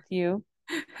information with you.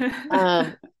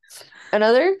 Um,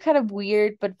 Another kind of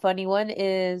weird but funny one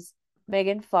is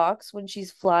Megan Fox when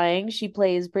she's flying, she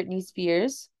plays Britney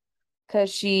Spears because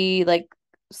she like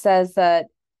says that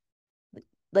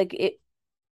like it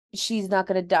she's not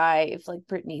gonna die if like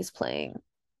Britney's playing.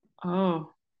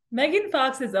 Oh. Megan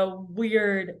Fox is a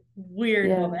weird, weird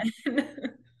Yeah. woman.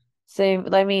 Same.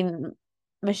 I mean,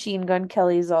 Machine Gun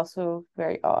Kelly is also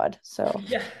very odd. So,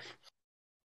 Yeah.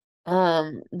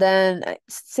 then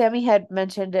Sammy had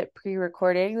mentioned it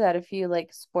pre-recording that a few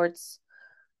like sports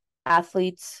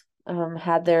athletes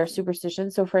had their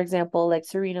superstitions. So, for example, like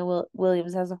Serena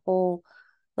Williams has a whole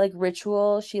like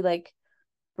ritual. She like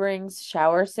brings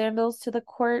shower sandals to the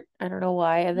court. I don't know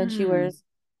why. And then she Hmm. wears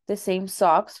the same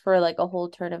socks for like a whole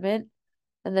tournament.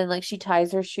 And then like she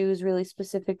ties her shoes really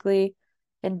specifically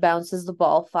and bounces the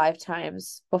ball 5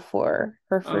 times before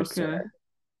her first serve. Okay.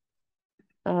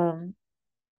 Um,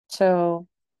 so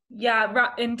Yeah,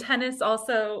 in tennis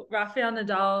also Rafael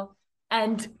Nadal,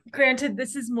 and granted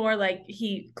this is more like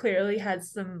he clearly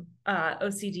has some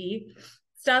OCD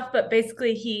stuff, but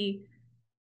basically he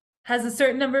has a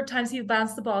certain number of times he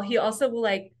bounced the ball. He also will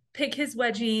like pick his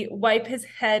wedgie, wipe his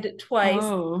head twice,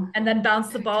 Oh, and then bounce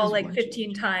the pick ball his like wedgie.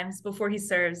 15 times before he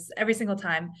serves every single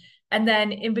time. And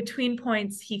then in between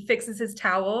points, he fixes his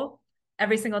towel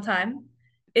every single time.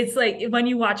 It's like when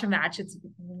you watch a match, it's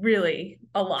really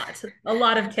a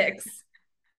lot of kicks.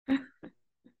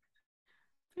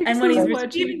 Picks And when his he's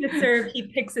that's wedgie. receiving the serve, he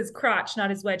picks his crotch, not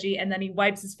his wedgie, and then he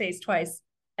wipes his face twice,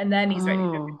 and then he's ready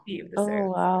to Oh, receive the serve. oh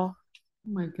wow.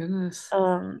 oh my goodness.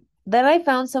 Then I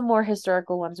found some more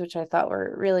historical ones which I thought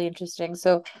were really interesting.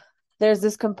 So there's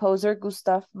this composer,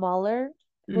 Gustav Mahler,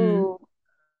 Mm. who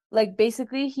like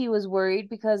basically he was worried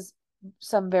because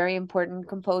some very important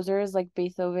composers like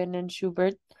Beethoven and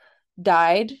Schubert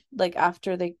died like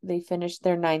after they finished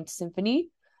their ninth symphony.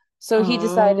 So he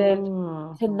decided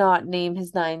Oh, to not name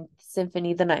his ninth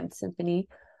symphony the Ninth Symphony.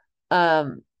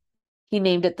 Um, he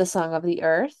named it the Song of the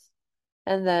Earth.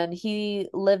 And then he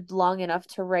lived long enough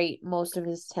to write most of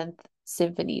his 10th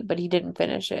symphony, but he didn't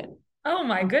finish it. Oh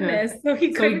my okay. goodness. So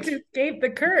he So couldn't escape the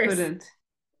he curse. couldn't.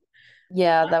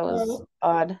 Yeah, that was Oh.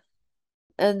 odd.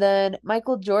 And then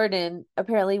Michael Jordan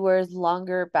apparently wears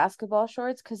longer basketball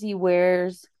shorts because he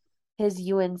wears his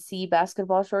UNC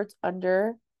basketball shorts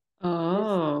under his Oh,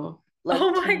 Oh like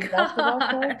my team basketball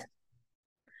God. shorts.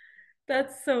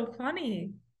 That's so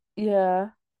funny. Yeah,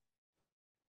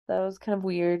 that was kind of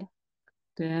weird.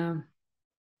 damn.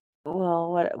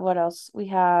 Well, what else? We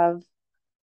have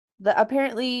the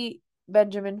apparently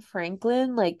Benjamin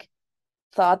Franklin like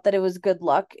thought that it was good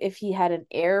luck if he had an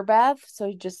air bath, so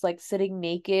he just like sitting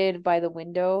naked by the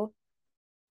window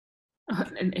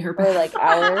An air for like bath.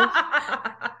 hours.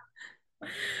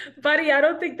 Buddy, I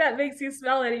don't think that makes you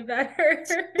smell any better.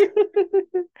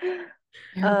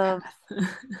 Air Um,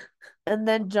 bath. and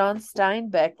then John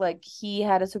Steinbeck, like he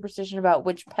had a superstition about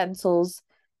which pencils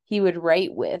he would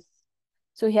write with.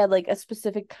 So he had like a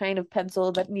specific kind of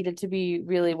pencil that needed to be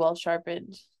really well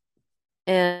sharpened.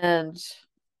 And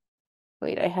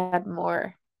wait, I had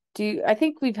more. I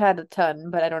think we've had a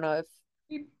ton, but I don't know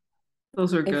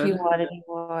Those are if you good. want any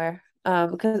more.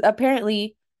 Because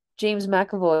apparently James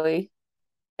McAvoy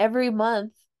every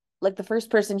month, like the first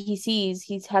person he sees,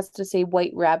 he has to say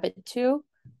white rabbit to,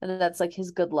 and then that's like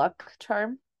his good luck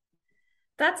charm.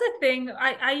 That's a thing.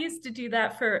 I used to do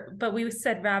that for, but we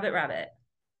said rabbit rabbit.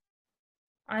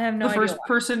 I have no The idea first why.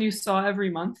 person you saw every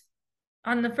month.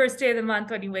 On the first day of the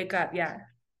month when you wake up, yeah.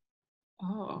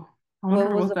 Oh, I What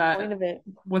wonder was what the point that. of it?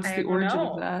 What's I the don't origin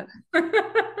of know.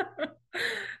 that?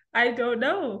 I don't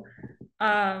know.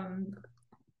 Um,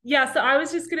 yeah, so I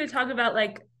was just gonna talk about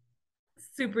like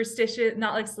superstition,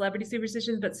 not like celebrity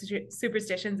superstitions, but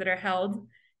superstitions that are held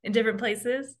in different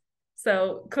places.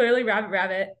 So clearly rabbit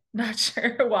rabbit, not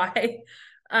sure why.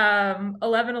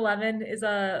 11:11 is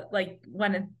a like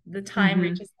when the time Mm-hmm.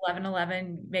 reaches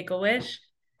 11:11, make a wish.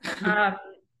 Um,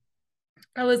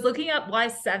 I was looking up why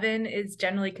 7 is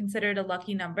generally considered a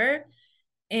lucky number,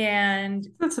 and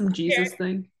That's some Jesus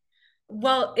thing.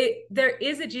 well, it there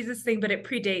is a Jesus thing, but it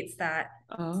predates that.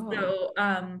 Oh.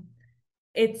 So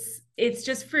it's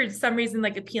just for some reason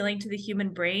like appealing to the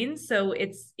human brain. So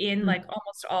it's in Mm. like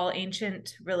almost all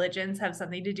ancient religions have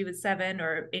something to do with 7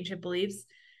 or ancient beliefs.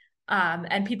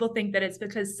 And people think that it's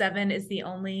because 7 is the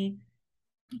only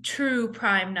true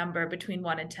prime number between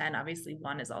 1 and 10. Obviously,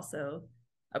 1 is also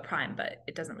a prime, but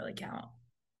it doesn't really count.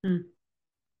 Mm.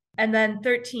 And then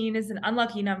 13 is an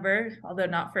unlucky number, although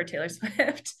not for Taylor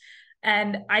Swift.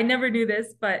 And I never knew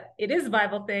this, but it is a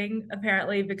Bible thing,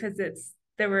 apparently, because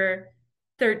there were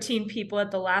 13 people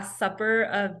at the Last Supper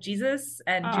of Jesus,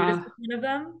 and Judas was Ah. one of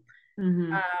them,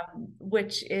 Mm-hmm.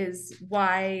 which is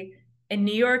why in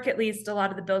New York, at least, a lot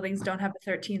of the buildings don't have a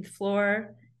 13th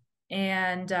floor.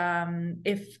 And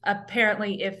if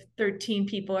 13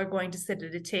 people are going to sit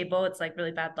at a table, it's like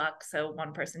really bad luck. So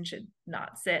one person should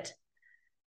not sit,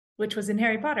 which was in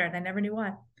Harry Potter, and I never knew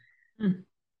why. Mm.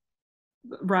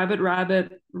 Rabbit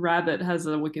has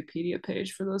a Wikipedia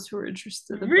page for those who are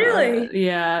interested about it. Really?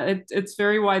 Yeah, it's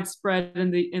very widespread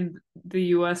in the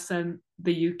US and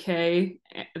the UK.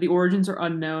 The origins are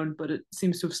unknown, but it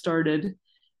seems to have started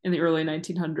in the early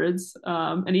 1900s.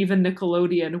 And even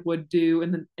Nickelodeon would do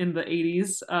in the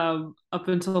 80s, up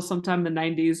until sometime in the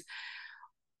 90s,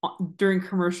 during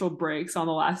commercial breaks on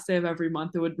the last day of every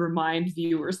month, it would remind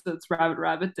viewers that it's Rabbit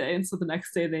Rabbit Day, and so the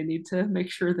next day they need to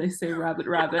make sure they say Rabbit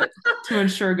Rabbit to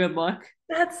ensure good luck.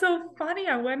 That's so funny.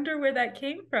 I wonder where that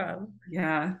came from.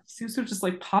 Yeah, seems to have just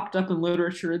like popped up in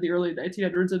literature in the early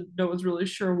 1900s, and no one's really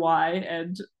sure why,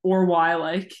 and or why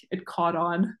like it caught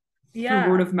on through Yeah.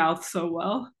 word of mouth so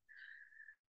well.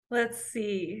 Let's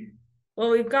see.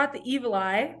 Well, we've got the evil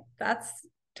eye. That's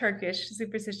Turkish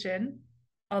superstition,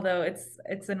 although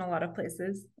it's in a lot of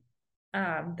places.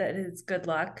 That is good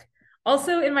luck.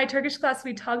 Also, in my Turkish class,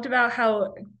 we talked about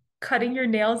how cutting your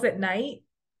nails at night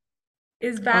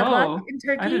is bad luck Oh, in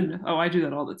I Turkey. didn't know. Oh, I do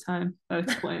that all the time. That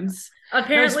explains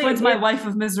Apparently, my life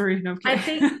of misery. No, I'm I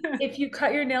kidding. think if you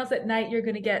cut your nails at night, you're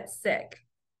gonna get sick.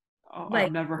 Oh, I've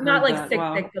Like never not heard like that. sick,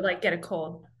 Wow. sick, but like get a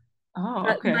cold. Oh,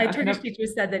 But okay. my I've Turkish never. teacher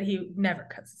said that he never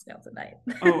cuts his nails at night.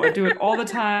 Oh, I do it all the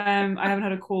time. I haven't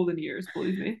had a cold in years,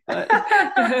 believe me. But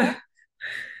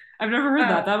I've never heard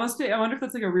that. That must be. I wonder if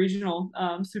that's like a regional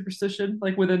superstition,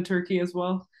 like within Turkey as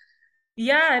well.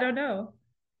 Yeah, I don't know.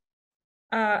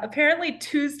 Apparently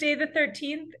Tuesday the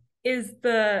 13th is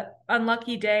the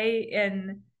unlucky day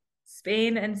in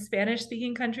Spain and Spanish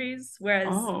speaking countries, whereas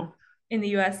Oh, in the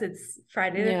US it's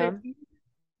Friday the Yeah, 13th.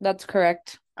 that's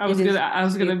correct. I It was is gonna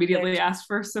Tuesday. immediately ask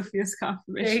for Sophia's There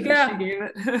you confirmation that go. she gave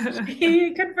it.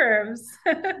 He confirms.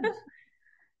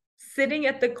 Sitting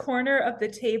at the corner of the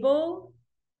table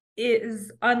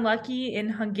is unlucky in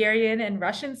Hungarian and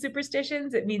Russian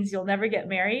superstitions. It means you'll never get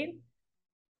married.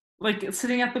 Like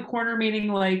sitting at the corner, meaning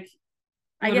like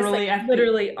I guess like literally at the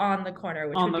literally on the corner,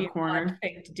 which on would the be an odd corner,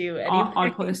 thing to do odd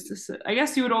anyway. place to sit. I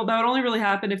guess you would. That would only really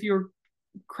happen if you were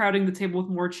crowding the table with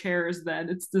more chairs than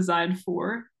it's designed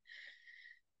for.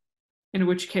 In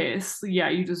which case, yeah,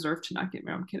 you deserve to not get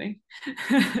married. I'm kidding,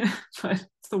 but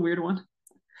it's a weird one.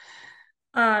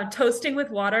 Toasting with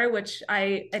water, which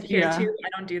I adhere to. Yeah, I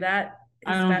don't do that.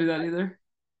 I Is don't bad. do that either.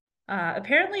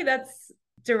 Apparently, that's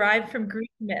derived from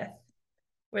Greek myth,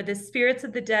 where the spirits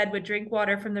of the dead would drink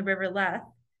water from the river Lethe,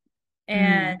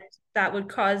 and Mm. that would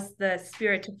cause the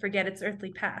spirit to forget its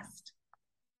earthly past.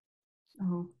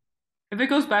 Oh, if it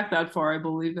goes back that far, I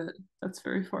believe it. That's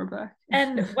very far back.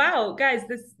 And wow, guys,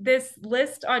 this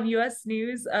list on US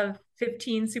News of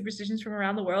 15 superstitions from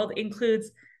around the world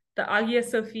includes the Hagia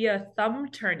Sophia thumb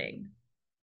turning.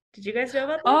 Did you guys know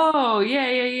about this? Oh, yeah,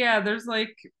 yeah, yeah. There's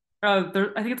like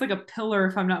there I think it's like a pillar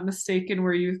if I'm not mistaken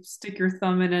where you stick your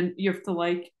thumb in and you have to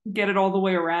like get it all the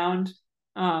way around.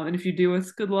 And if you do,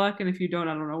 it's good luck, and if you don't,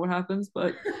 I don't know what happens,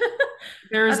 but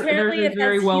there's Apparently, a it has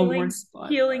very well-worn spot.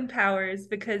 healing powers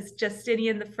because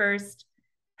Justinian the First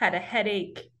had a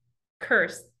headache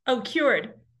curse. Oh,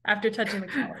 cured after touching the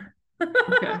column.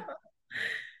 Okay.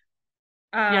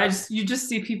 Yeah, Um, you just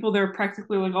see people there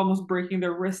practically like almost breaking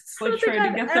their wrists, I like don't think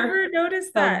trying to I've get their ever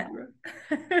noticed thumb.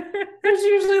 that. There's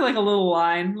usually like a little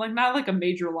line, like not like a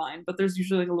major line, but there's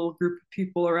usually like a little group of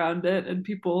people around it, and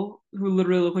people who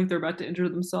literally look like they're about to injure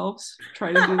themselves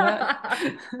try to do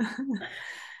that.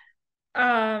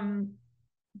 um,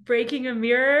 breaking a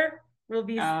mirror will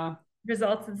be uh,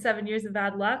 results in 7 years of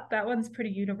bad luck. That one's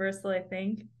pretty universal, I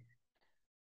think.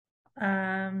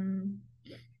 Um,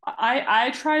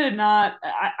 I try to not.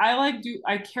 I like do.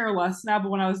 I care less now, but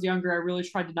when I was younger, I really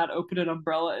tried to not open an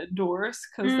umbrella indoors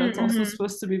because that's also mm-hmm.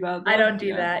 supposed to be bad I luck. don't do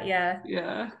Yeah, that. Yeah.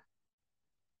 yeah.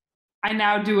 I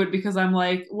now do it because I'm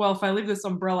like, well, if I leave this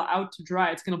umbrella out to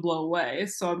dry, it's gonna blow away.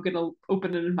 So I'm gonna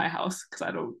open it in my house because I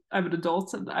don't. I'm an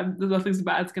adult and nothing's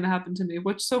bad's gonna happen to me,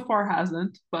 which so far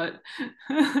hasn't. But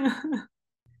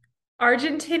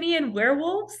Argentinian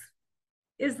werewolves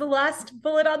is the last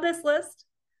bullet on this list.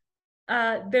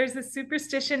 There's a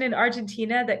superstition in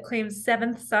Argentina that claims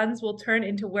seventh sons will turn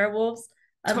into werewolves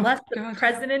oh unless the god,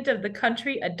 president of the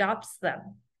country adopts them.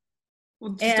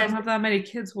 well, just don't And have that many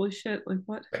kids. Holy shit! Like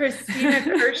what? Christina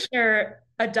Kirchner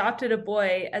adopted a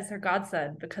boy as her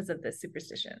godson because of this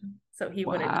superstition. So he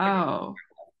wouldn't turn into. Wow.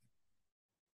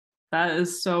 That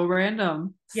is so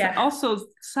random. Yeah, Also,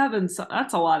 seven,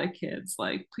 that's a lot of kids.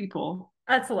 Like, people,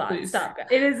 that's a lot. please. Stop.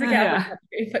 It is a Catholic Yeah,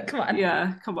 country, but come on.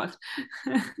 yeah, come on.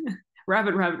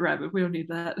 Rabbit, rabbit, rabbit. We don't need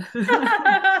that.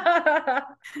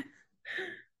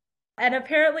 And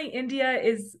apparently, India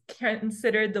is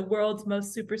considered the world's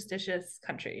most superstitious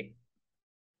country.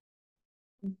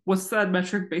 What's that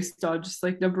metric based on? Just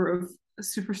like number of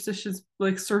superstitious,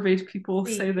 like surveyed people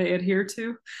say they adhere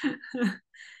to?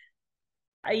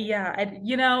 Yeah,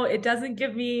 it doesn't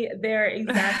give me their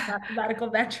exact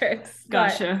mathematical metrics, but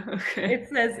Gotcha. Okay. it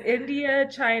says India,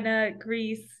 China,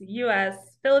 Greece, US,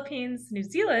 Philippines, New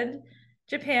Zealand,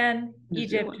 Japan, New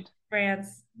Egypt, Zealand.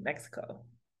 France, Mexico.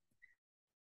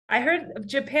 I heard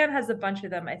Japan has a bunch of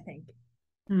them, I think.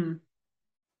 Hmm.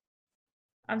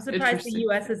 I'm surprised the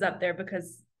US is up there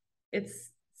because it's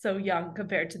so young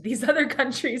compared to these other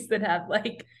countries that have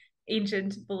like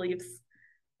ancient beliefs.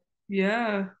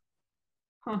 Yeah.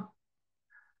 Huh.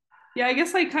 Yeah, I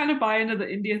guess I kind of buy into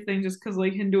the India thing just because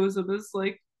like Hinduism is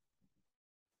like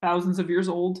thousands of years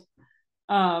old.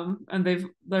 And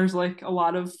there's like a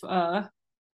lot of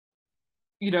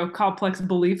complex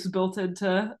beliefs built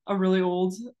into a really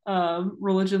old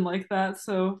religion like that.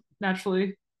 So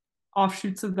naturally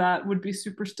offshoots of that would be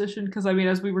superstition because I mean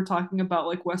as we were talking about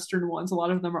like Western ones, a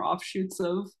lot of them are offshoots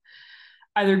of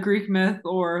either Greek myth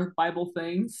or Bible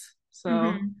things.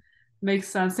 So makes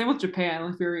sense. Same with Japan,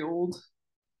 like very old,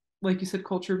 like you said,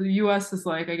 culture. The US is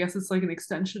like, I guess it's like an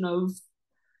extension of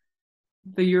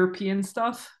the European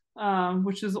stuff,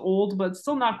 which is old, but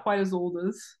still not quite as old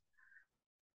as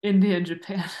India and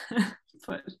Japan.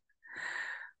 But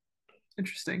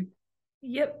interesting.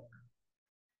 Yep.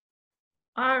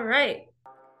 All right.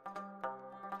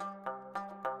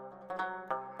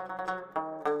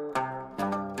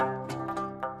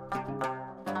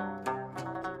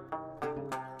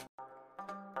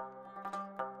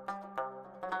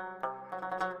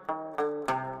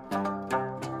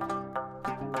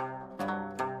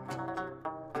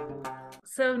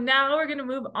 So now we're going to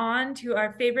move on to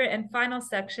our favorite and final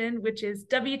section, which is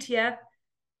WTF,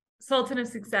 Sultan of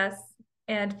Success,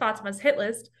 and Fatma's hit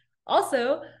list.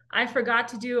 Also, I forgot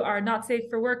to do our not safe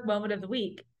for work moment of the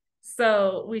week.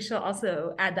 So we shall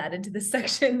also add that into this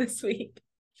section this week.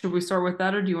 Should we start with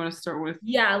that or do you want to start with?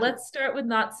 Yeah, let's start with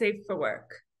not safe for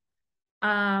work.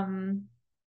 I'm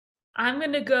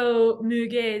gonna go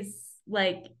Muge's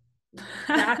like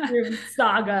bathroom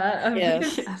saga of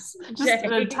Yes. Yes. Just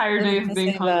an entire day of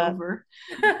being hungover.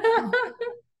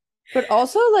 But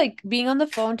also like being on the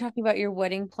phone talking about your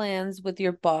wedding plans with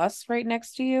your boss right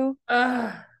next to you.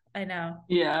 I know.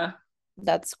 Yeah.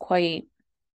 That's quite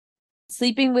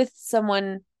sleeping with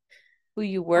someone who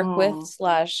you work with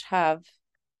 / have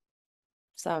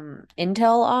some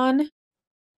intel on.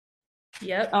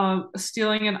 Yep.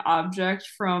 Stealing an object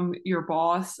from your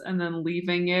boss and then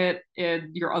leaving it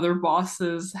in your other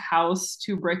boss's house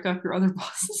to break up your other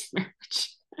boss's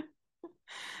marriage.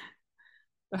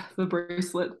 The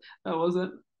bracelet. That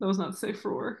was not safe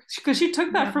for work. Because she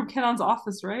took that from Kenon's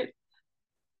office, right?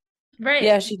 Right.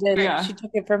 Yeah, she did. Yeah. She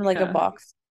took it from like a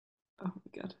box. Oh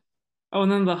my God. Oh,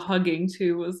 and then the hugging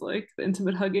too was like the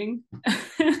intimate hugging.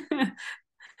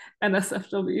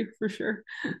 NSFW for sure.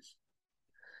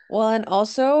 Well, and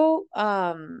also,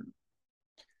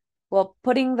 well,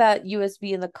 putting that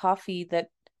USB in the coffee that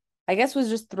I guess was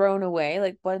just thrown away.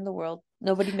 Like, what in the world?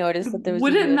 Nobody noticed that there was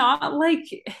Would a it USB. not like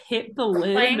hit the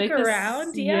lid? Clank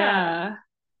around? Yeah.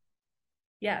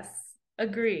 Yes,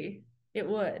 agree. It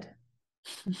would.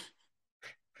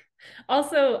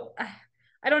 Also,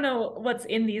 I don't know what's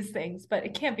in these things, but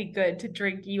it can't be good to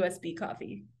drink USB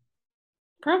coffee.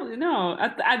 Probably no.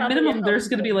 At minimum, there's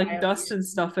going to be like dust and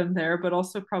stuff in there, but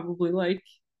also probably like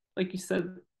you said,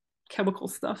 chemical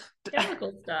stuff.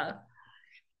 Chemical stuff.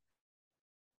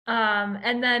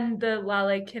 And then the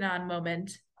Lale Kinan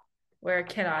moment where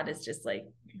Kinan is just like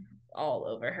all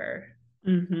over her.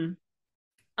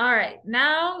 All right,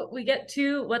 now we get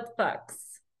to what the fucks.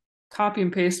 Copy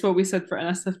and paste what we said for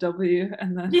NSFW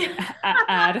and then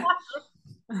add.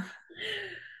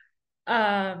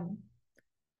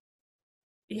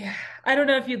 Yeah, I don't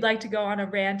know if you'd like to go on a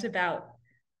rant about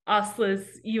Asla's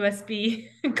USB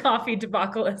coffee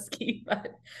debacle, but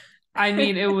I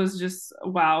mean, it was just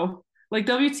wow. Like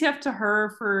WTF to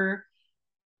her for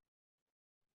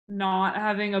not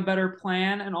having a better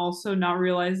plan and also not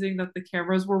realizing that the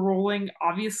cameras were rolling,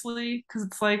 obviously, because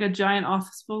it's like a giant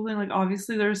office building. Like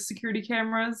obviously there's security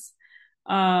cameras,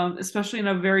 especially in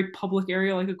a very public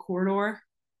area like a corridor.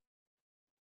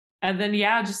 And then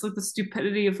yeah, just like the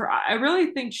stupidity of her. I really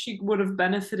think she would have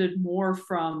benefited more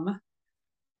from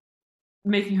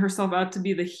making herself out to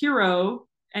be the hero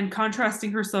and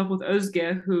contrasting herself with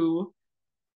Özge, who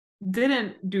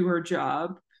didn't do her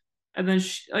job. And then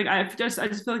I just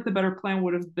feel like the better plan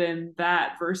would have been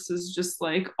that versus just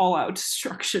like all out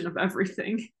destruction of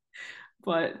everything.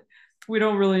 But we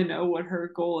don't really know what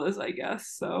her goal is, I guess.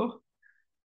 So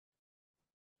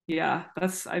yeah,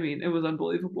 I mean, it was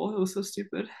unbelievable. It was so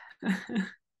stupid.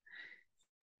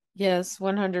 Yes,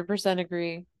 100%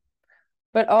 agree.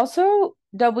 But also,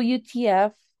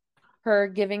 WTF, her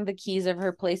giving the keys of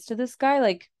her place to this guy.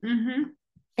 Like,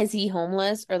 is he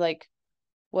homeless or like,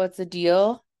 what's the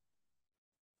deal?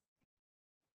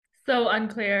 So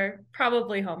unclear.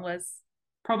 Probably homeless.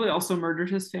 Probably also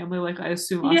murdered his family, like I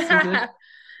assume Asla did.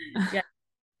 Yeah.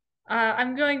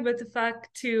 I'm going with the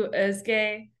fuck to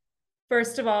Özge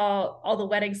first of all the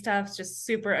wedding stuff's just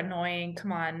super annoying.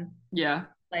 Come on. Yeah.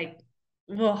 Like,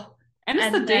 ugh. And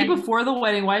it's the And day then before the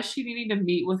wedding. Why is she needing to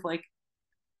meet with like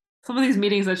some of these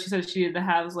meetings that she said she needed to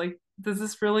have? Is like, does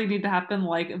this really need to happen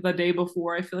like the day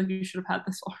before? I feel like you should have had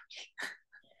this already.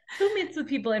 who meets with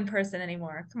people in person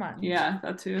anymore? Come on. Yeah,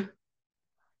 that too.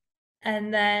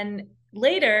 And then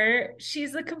later,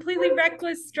 she's a completely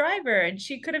reckless driver and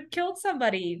she could have killed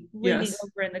somebody leaning Yes.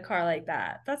 over in the car like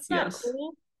that. That's not Yes.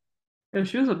 cool. Yeah,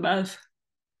 she was a mess.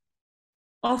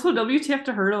 Also, WTF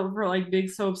to her for like being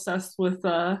so obsessed with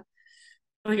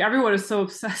like everyone is so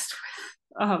obsessed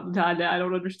with I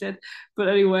don't understand. But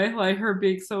anyway, like her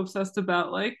being so obsessed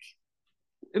about like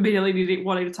immediately needing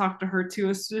wanting to talk to her too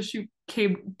as soon as she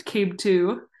came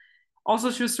to.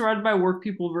 Also, she was surrounded by work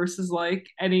people versus like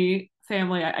any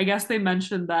family. I guess they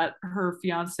mentioned that her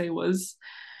fiance was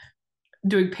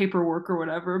doing paperwork or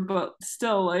whatever, but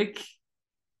still like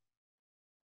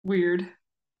weird.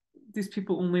 These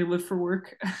people only live for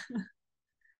work.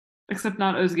 Except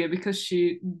not Özge because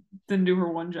she didn't do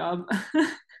her one job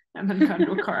and then got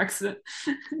into a car accident.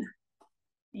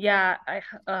 Yeah,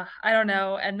 I don't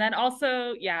know. And then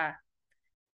also, yeah,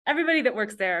 everybody that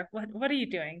works there, what are you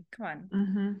doing? Come on.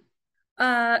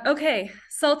 Mm-hmm. Okay,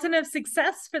 Sultan of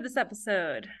Success for this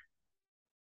episode.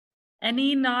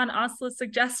 Any non-Asla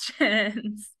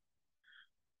suggestions?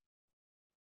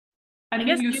 I I mean,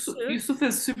 guess you too. Yusuf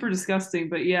is super disgusting,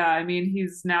 but yeah, I mean,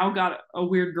 he's now got a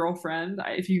weird girlfriend,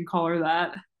 if you can call her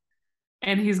that,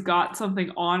 and he's got something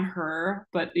on her.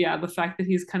 But yeah, the fact that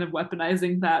he's kind of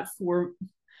weaponizing that for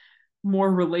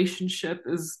more relationship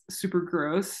is super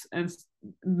gross and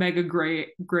mega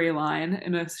gray line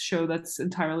in a show that's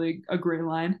entirely a gray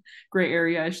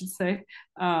area, I should say.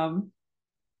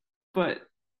 But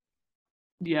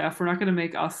yeah, if we're not gonna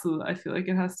make Aslı, I feel like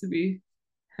it has to be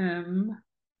him.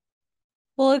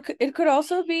 Well, it could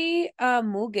also be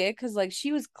Muge because like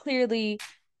she was clearly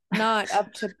not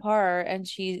up to par and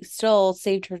she still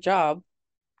saved her job.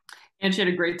 And she had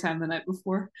a great time the night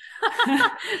before.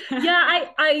 Yeah,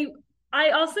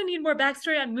 I also need more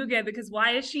backstory on Muge because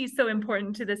why is she so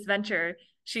important to this venture?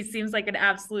 She seems like an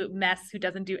absolute mess who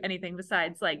doesn't do anything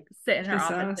besides like sit in her Kiss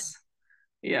office ass. and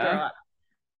throw Yeah, up.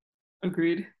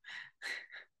 agreed.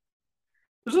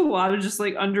 There's a lot of just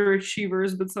like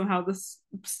underachievers, but somehow this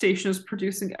station is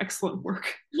producing excellent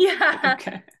work. Yeah.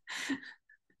 Okay.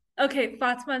 Okay,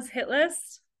 Fatma's hit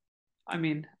list. I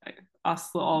mean,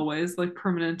 Aslı always like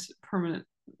permanent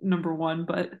number one,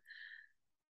 but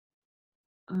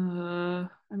I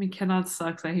mean, Kennard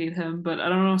sucks. I hate him, but I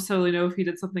don't necessarily know if he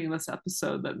did something in this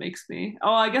episode that makes me.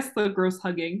 Oh, I guess the gross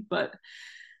hugging, but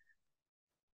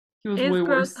he was Is way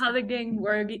gross worse. hugging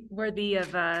worthy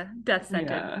of a death sentence?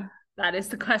 Yeah, That is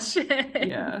the question.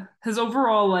 yeah. His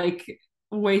overall like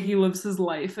way he lives his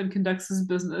life and conducts his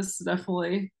business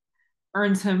definitely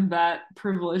earns him that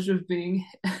privilege of being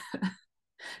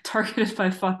targeted by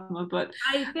Fatma. But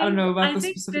I don't know about I this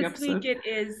think specific this week episode. it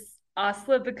is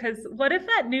Oslo because what if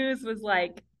that news was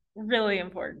like really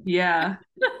important? Yeah,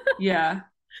 yeah.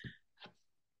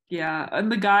 Yeah, and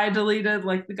the guy deleted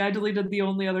the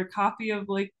only other copy of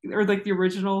like or like the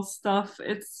original stuff.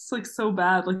 It's like so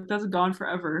bad. Like that's gone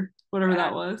forever. Whatever Yeah.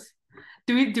 that was.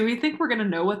 Do we think we're gonna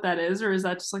know what that is, or is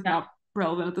that just like No. not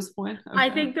relevant at this point? I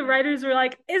Okay. think the writers were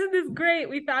like, isn't this great?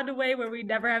 We found a way where we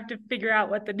never have to figure out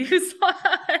what the news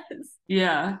was.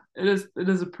 Yeah, it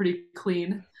is a pretty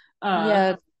clean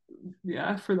Yeah,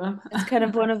 yeah, for them. it's kind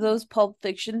of one of those Pulp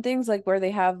Fiction things, like where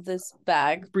they have this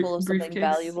bag full of something Briefcase.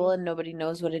 valuable and nobody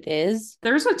knows what it is.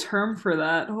 There's a term for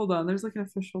that. Hold on, there's like an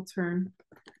official term.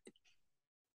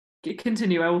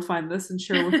 Continue. I will find this and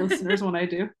share with listeners when I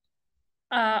do.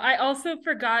 I also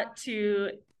forgot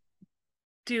to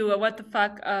do a what the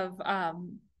fuck of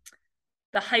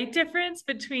the height difference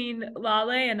between Lale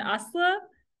and Asla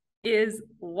is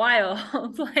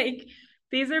wild. Like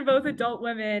these are both adult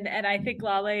women, and I think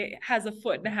Lale has a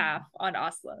foot and a half on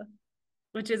Asla,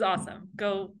 which is awesome.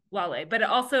 Go Lale. But it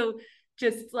also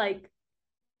just like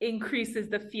increases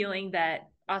the feeling that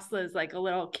Asla is like a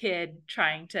little kid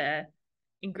trying to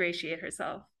ingratiate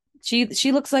herself.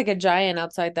 She looks like a giant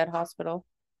outside that hospital.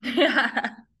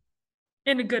 Yeah.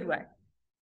 In a good way.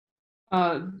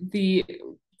 The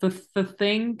the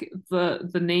thing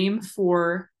the name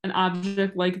for an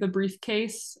object like the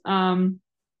briefcase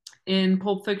in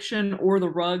Pulp Fiction or the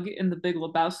rug in The Big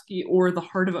Lebowski or the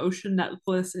Heart of Ocean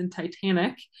necklace in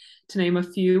Titanic, to name a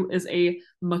few, is a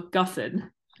MacGuffin.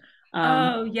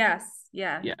 Oh, yes.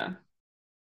 Yeah. Yeah.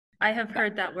 I have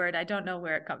heard that word. I don't know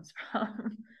where it comes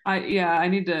from. I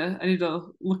need to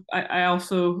look. I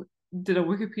also did a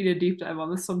Wikipedia deep dive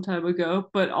on this some time ago,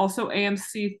 but also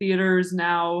AMC theaters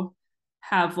now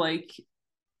have like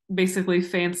basically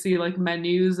fancy like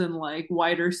menus and like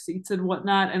wider seats and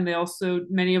whatnot. And they also,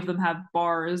 many of them have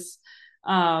bars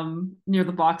near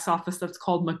the box office that's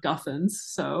called MacGuffins.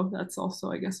 So that's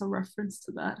also, I guess, a reference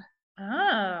to that.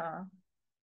 Oh,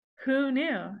 who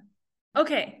knew?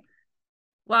 Okay.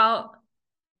 Well,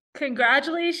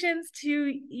 congratulations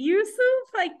to Yusuf,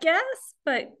 I guess,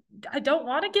 but I don't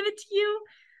want to give it to you.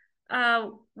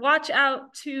 Watch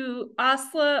out to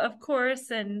Asla, of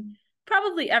course, and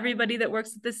probably everybody that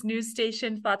works at this news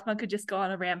station. Fatma could just go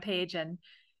on a rampage and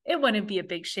it wouldn't be a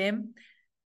big shame.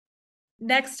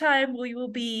 Next time, we will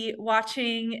be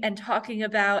watching and talking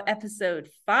about episode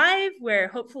 5, where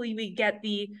hopefully we get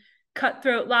the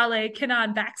cutthroat Lale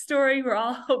Kinan backstory we're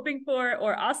all hoping for,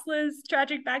 or Asla's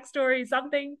tragic backstory,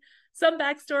 something. Some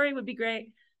backstory would be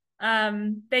great.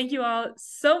 Thank you all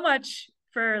so much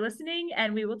for listening,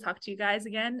 and we will talk to you guys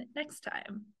again next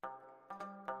time.